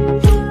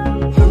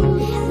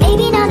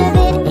 maybe none of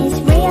it is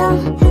real,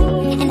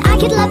 and I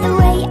could love the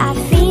way I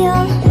feel.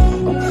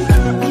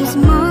 'Cause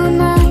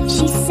mama,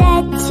 she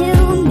said to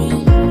me,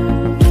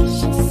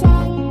 she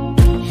said,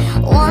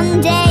 one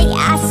day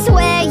I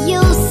swear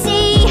you'll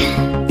see.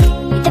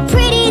 The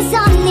pretty's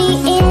on the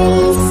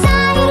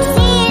inside,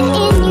 see it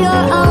in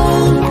your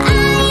own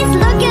eyes.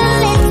 Look a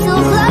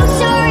little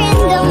closer in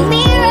the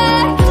mirror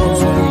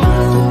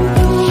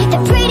tonight. The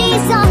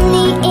pretty's on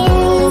the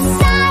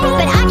inside,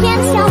 but I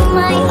can't tell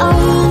my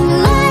own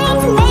mind.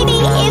 Maybe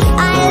if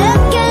I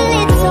look a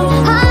little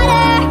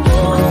harder,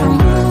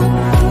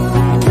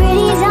 the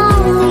pretty's on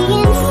the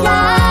inside.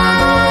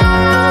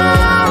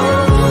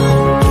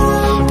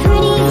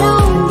 Pretty's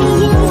on the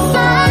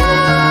inside.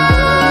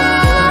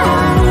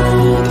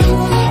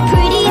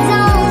 Pretty's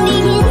on the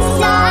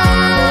inside.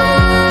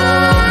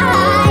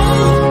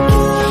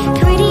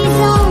 Pretty's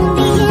on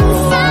the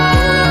inside.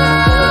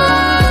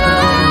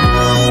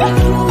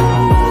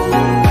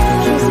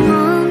 'Cause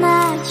mama,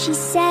 she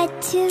said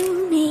to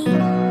me,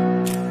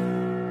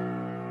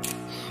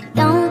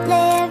 don't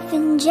live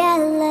in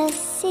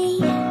jealousy.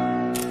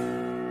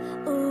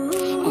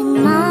 And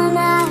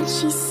mama,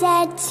 she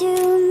said to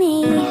me,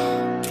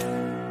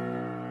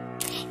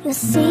 you'll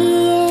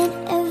see it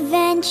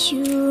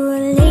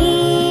eventually.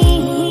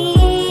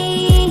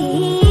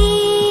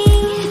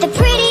 The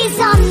pretty's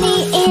on the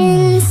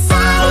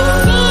inside,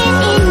 see it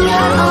in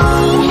your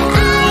own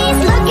eyes.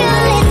 Look a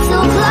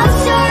little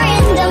closer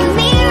in the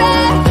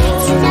mirror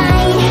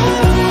tonight.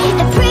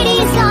 The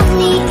pretty's on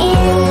the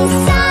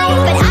inside,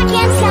 but I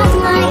can't tell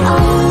my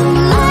own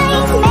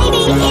mind.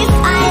 Maybe if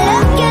I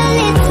look a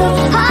little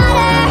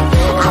harder,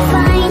 I'll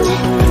find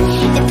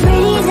the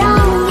pretty's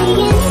on the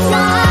inside.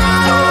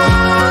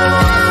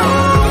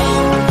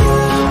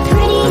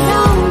 Pretty's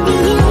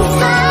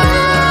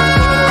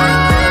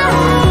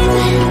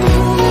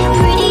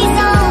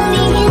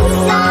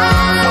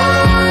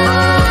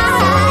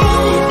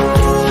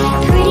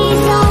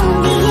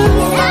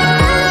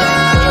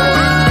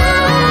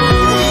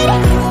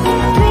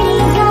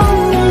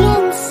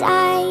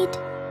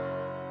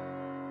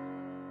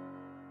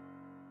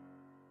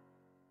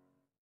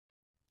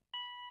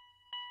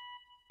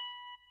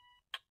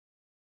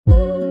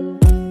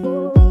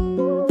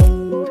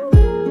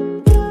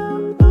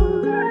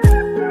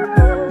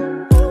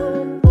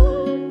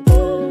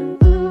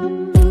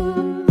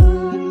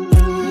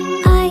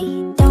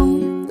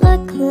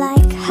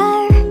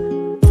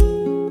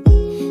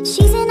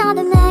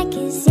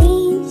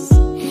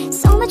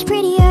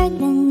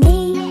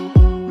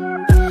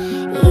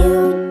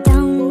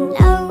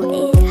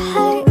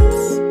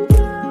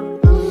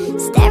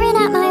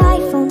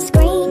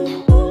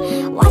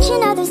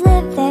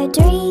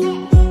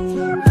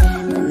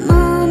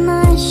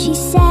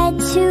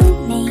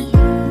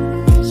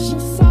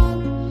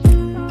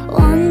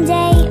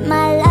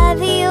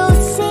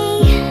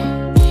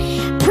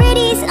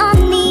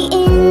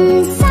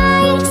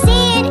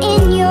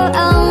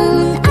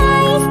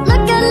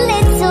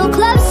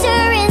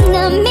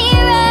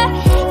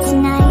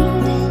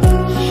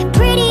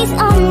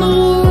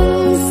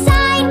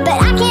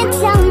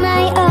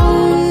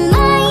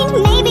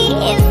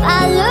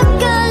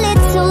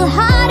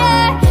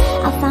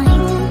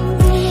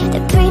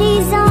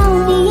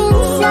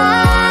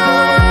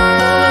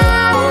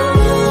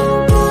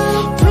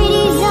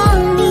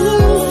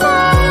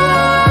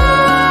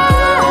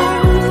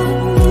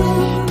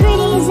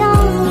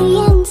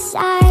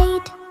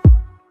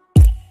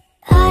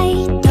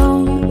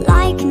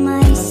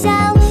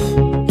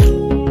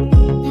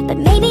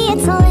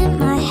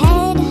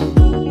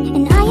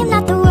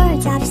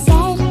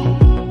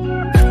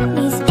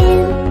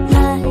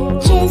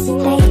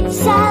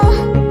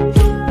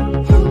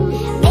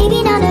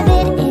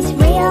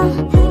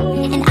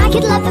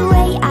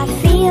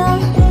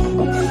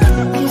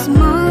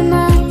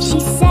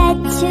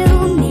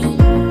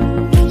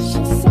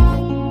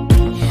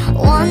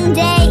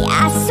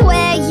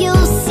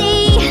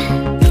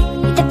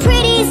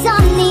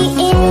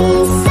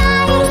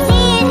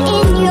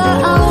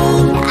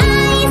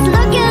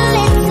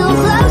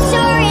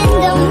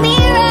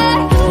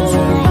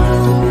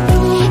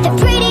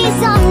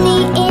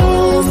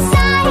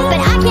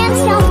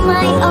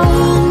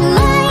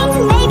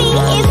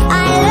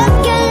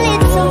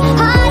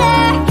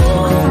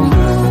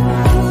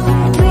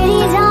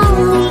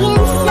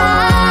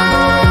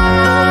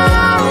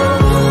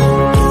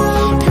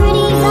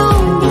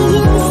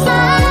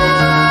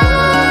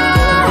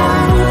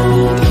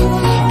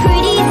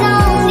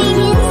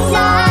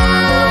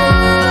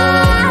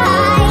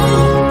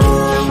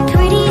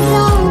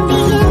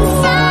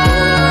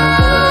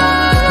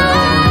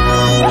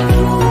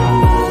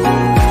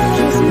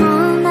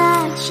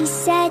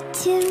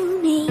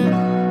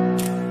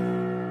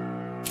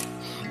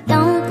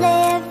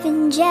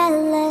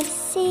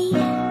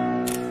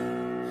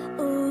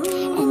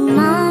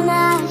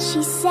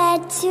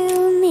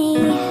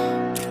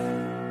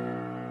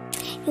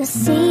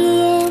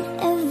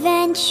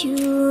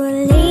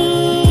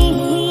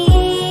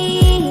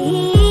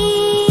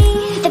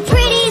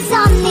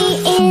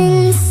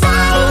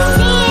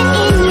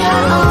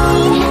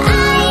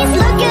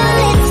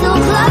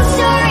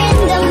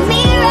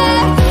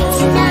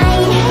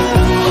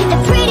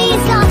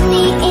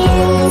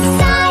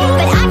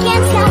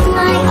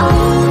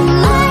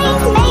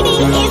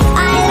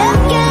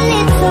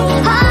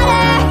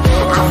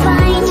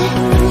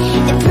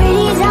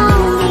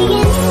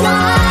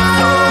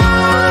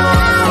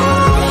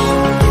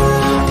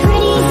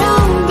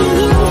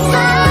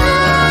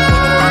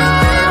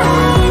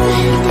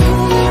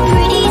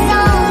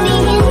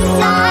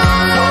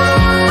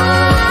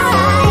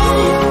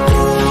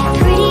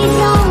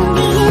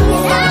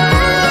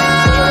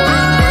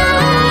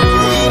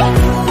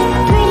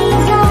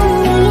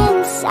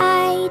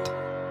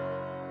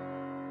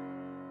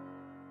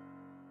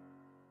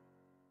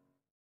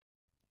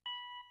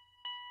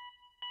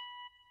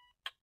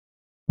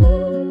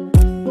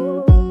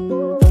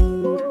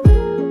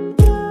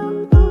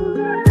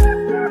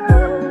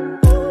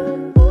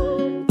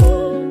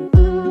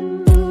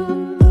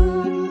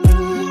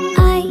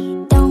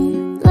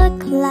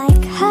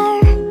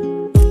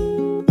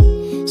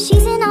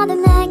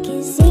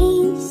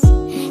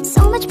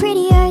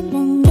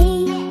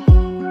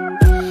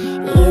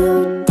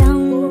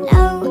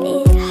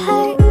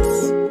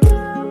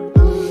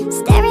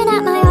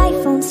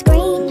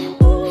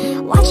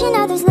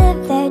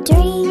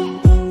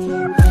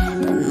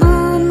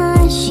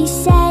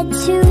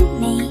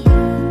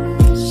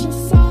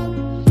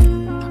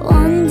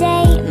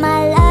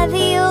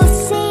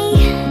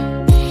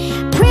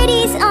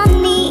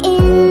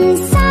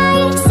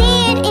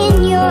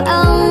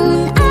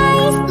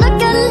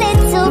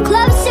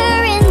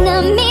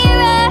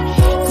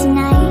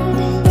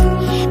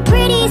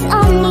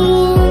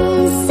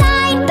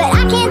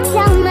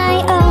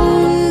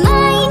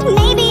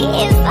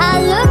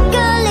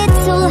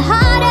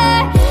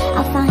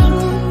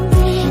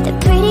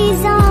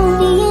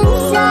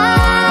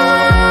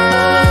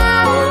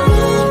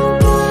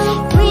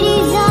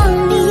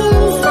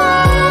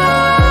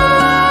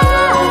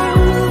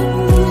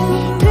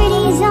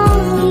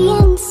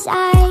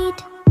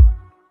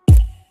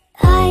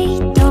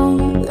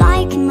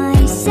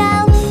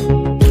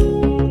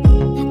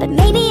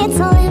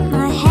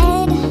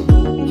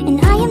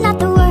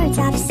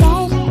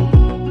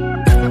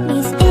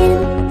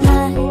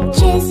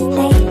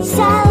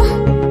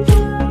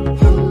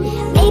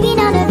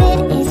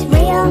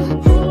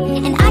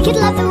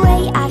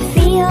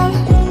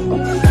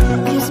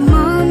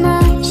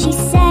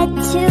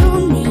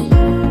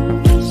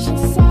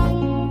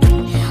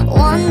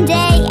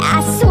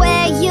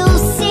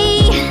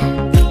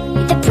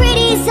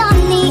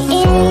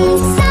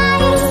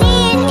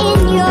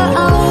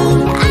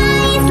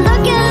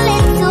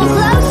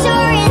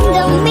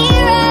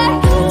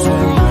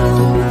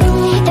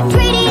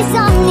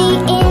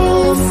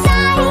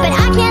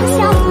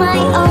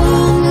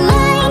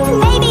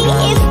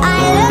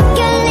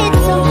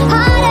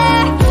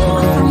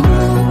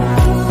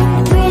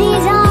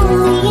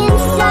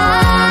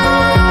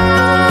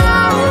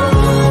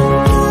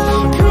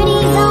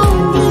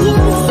the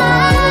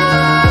inside.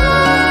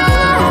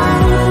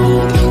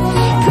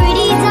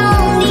 Pretty's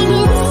on the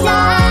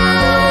inside.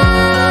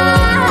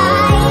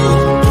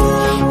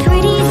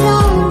 Pretty's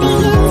on the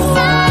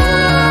inside.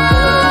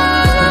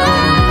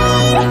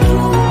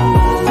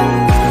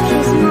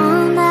 'Cause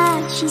Mama,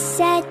 she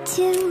said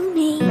to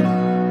me,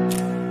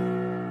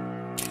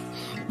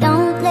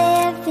 don't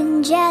live in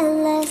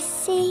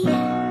jealousy.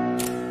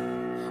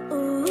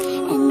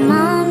 And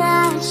Mama,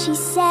 she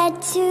said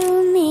to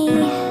me,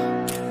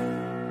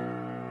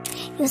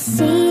 you'll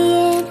see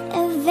it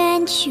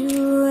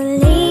eventually.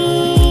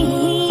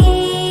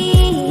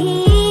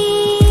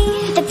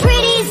 The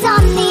pretty's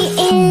on the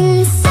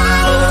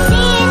inside.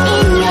 See it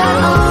in your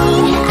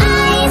own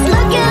eyes.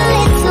 Look a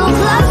little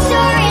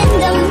closer in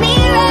the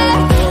mirror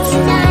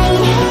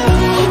tonight.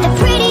 The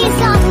pretty's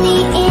on the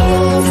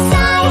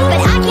inside,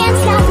 but I can't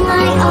stop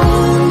my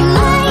own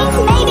mind.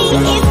 Maybe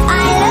if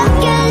I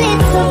look a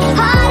little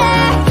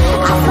harder,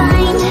 I'll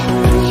find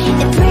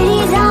the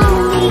pretty's on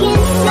the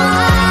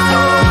inside.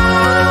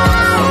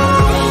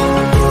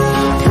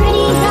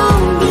 Pretty's on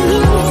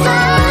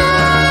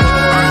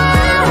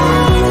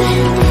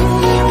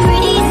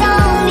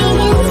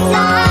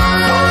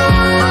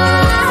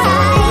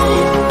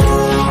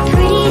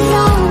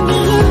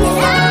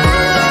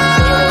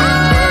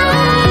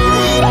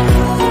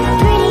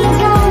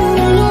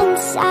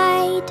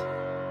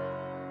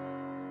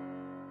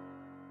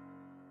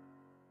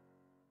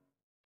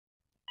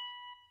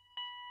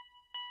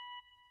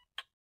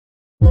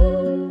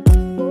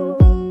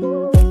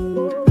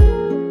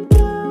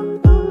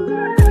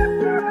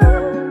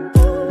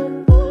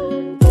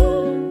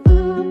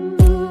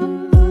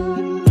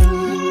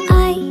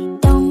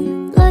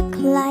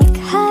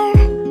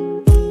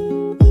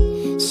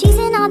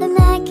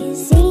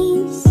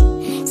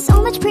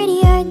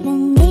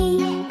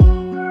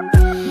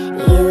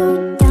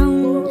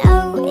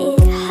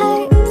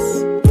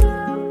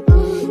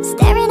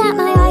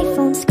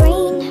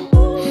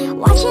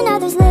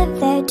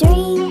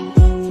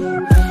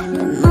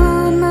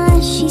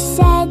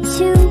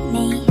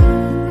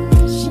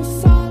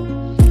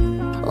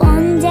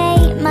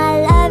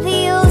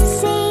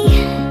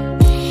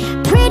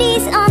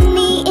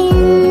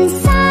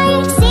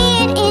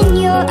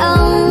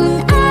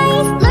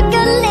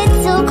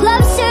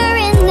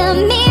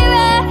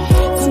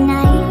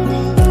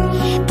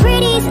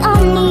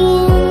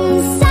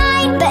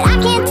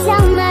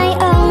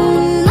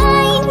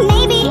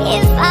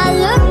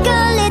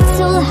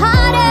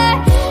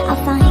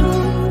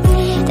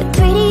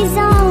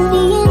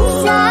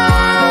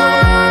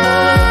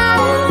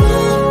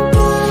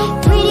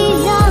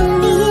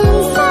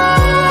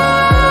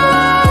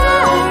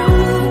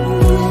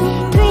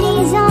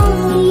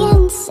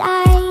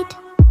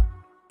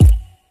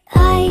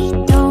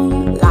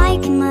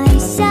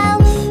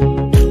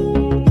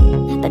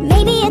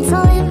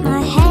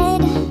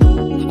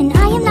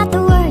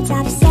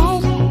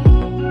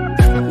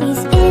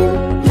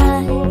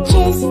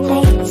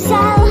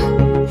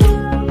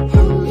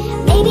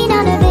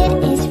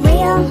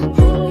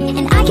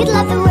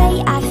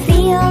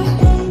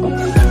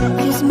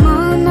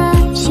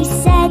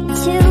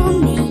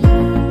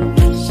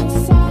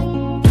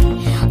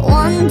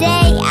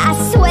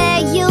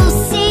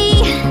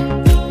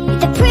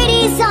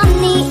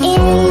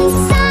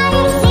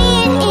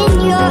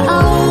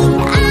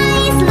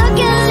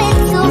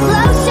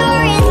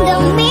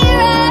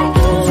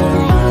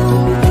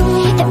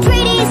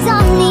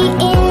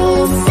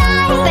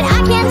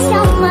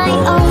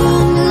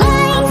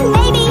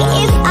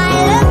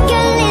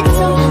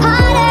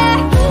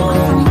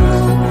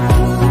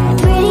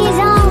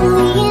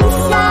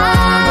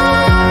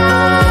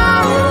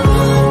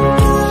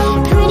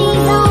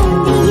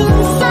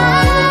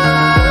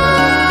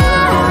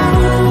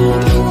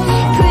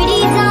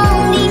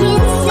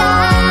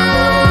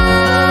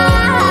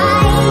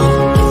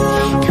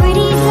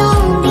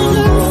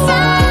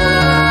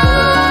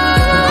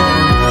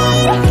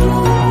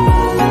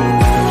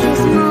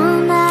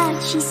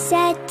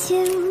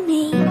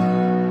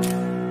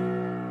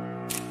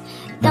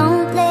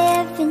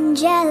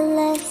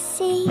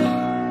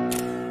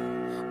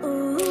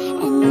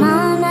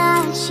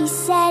she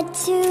said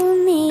to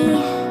me,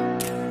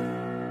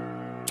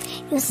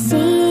 you'll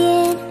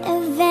see it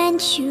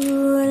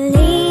eventually.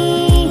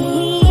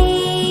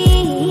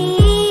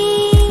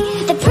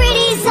 The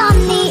pretty's on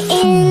the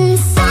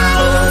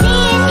inside,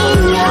 see it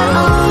in your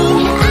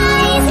own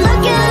eyes.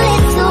 Look a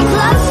little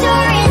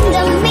closer in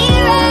the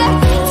mirror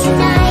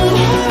tonight.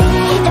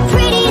 The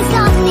pretty's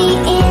on the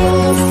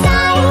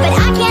inside, but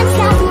I can't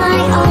stop my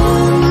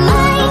own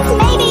mind.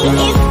 Maybe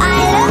if I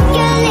look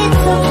a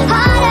little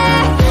harder,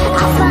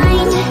 I'll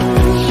find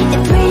the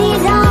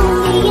pretty's on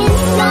the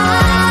inside.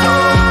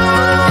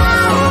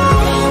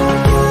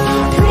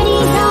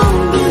 Pretty's on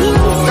the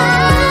inside.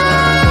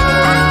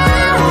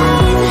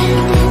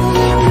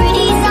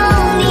 Pretty's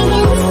on the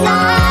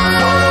inside.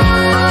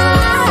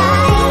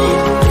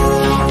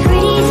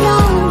 Pretty's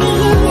on the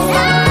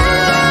inside.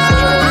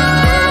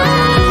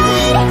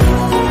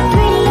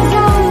 Pretty's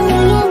on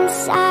the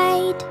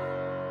inside.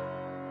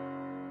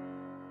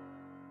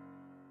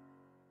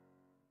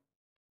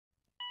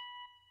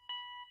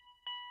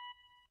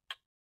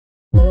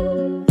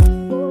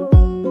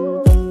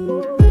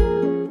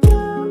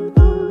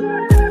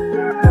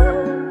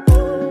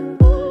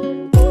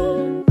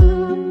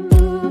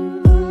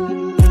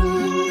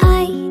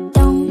 I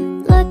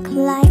don't look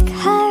like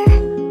her.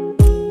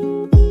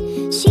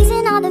 She's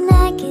in all the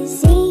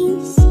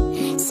magazines,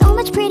 so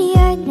much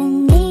prettier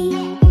than me.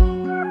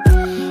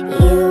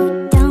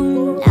 You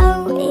don't know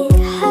it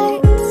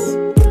hurts,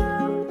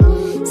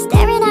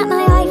 staring at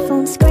my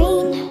iPhone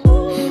screen,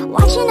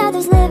 watching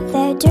others live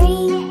their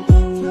dream.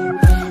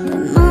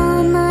 But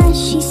mama,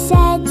 she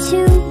said to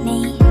me,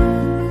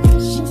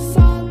 she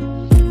said,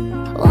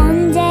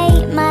 one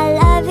day, my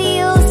love,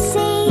 you'll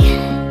see.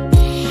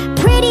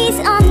 Pretty's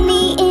on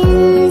the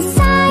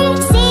inside,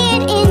 see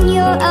it in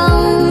your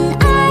own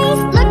eyes.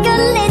 Look a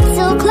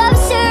little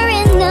closer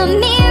in the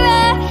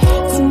mirror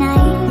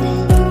tonight.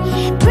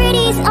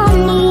 Pretty's on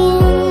the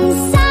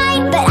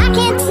inside, but I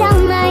can't tell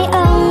my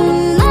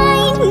own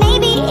mind.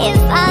 Maybe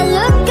if I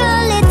look a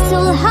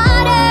little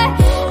harder,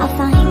 I'll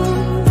find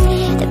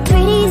the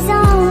pretty's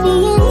on the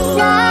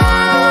inside.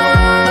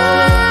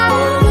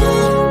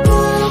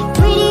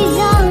 Pretty's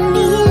on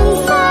the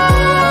inside.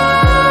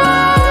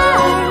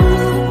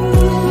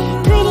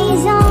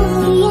 Pretty's on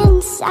the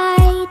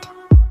inside.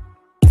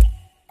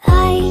 I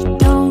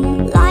don't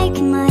like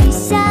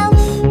myself,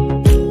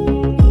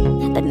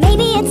 but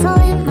maybe it's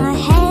all in my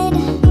head,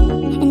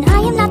 and I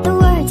am not the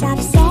words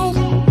I've said.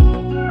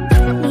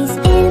 These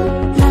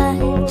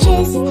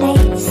images they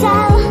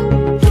sell,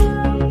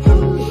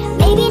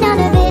 maybe none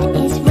of it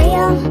is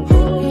real,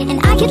 and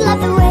I could love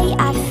the way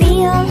I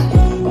feel.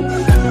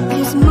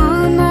 'Cause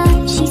mama,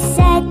 she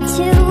said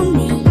to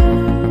me,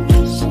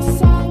 she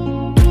said,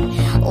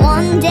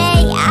 one day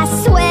I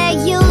swear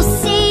you'll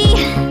see.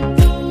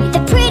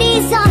 The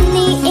pretty's on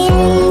the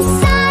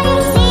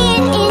inside, see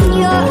it in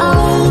your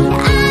own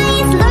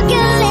eyes. Look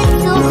a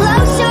little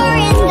closer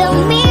in the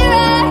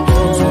mirror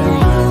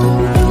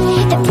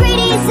tonight. The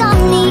pretty's on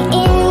the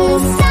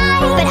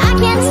inside, but I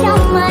can't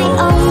stop my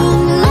own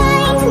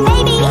mind.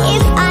 Maybe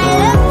if I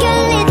look a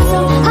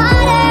little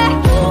harder,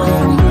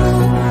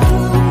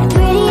 the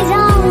pretty's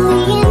on the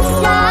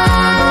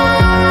inside.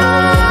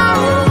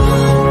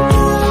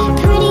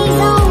 Pretty's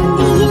on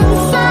the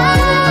inside.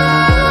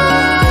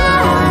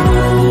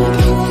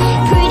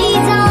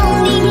 Pretty's on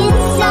the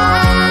inside.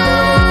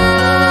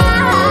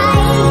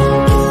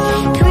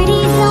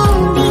 Pretty's on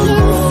the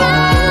inside.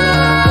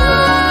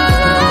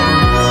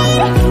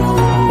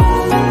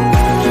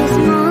 'Cause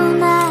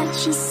mama,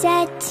 she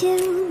said to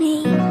me,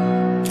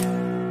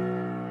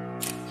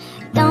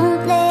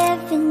 don't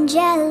live in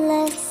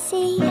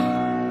jealousy.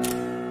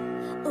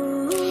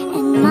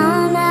 And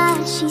mama,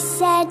 she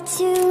said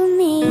to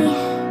me,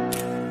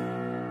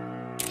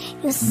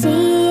 you'll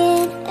see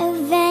it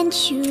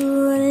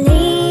eventually.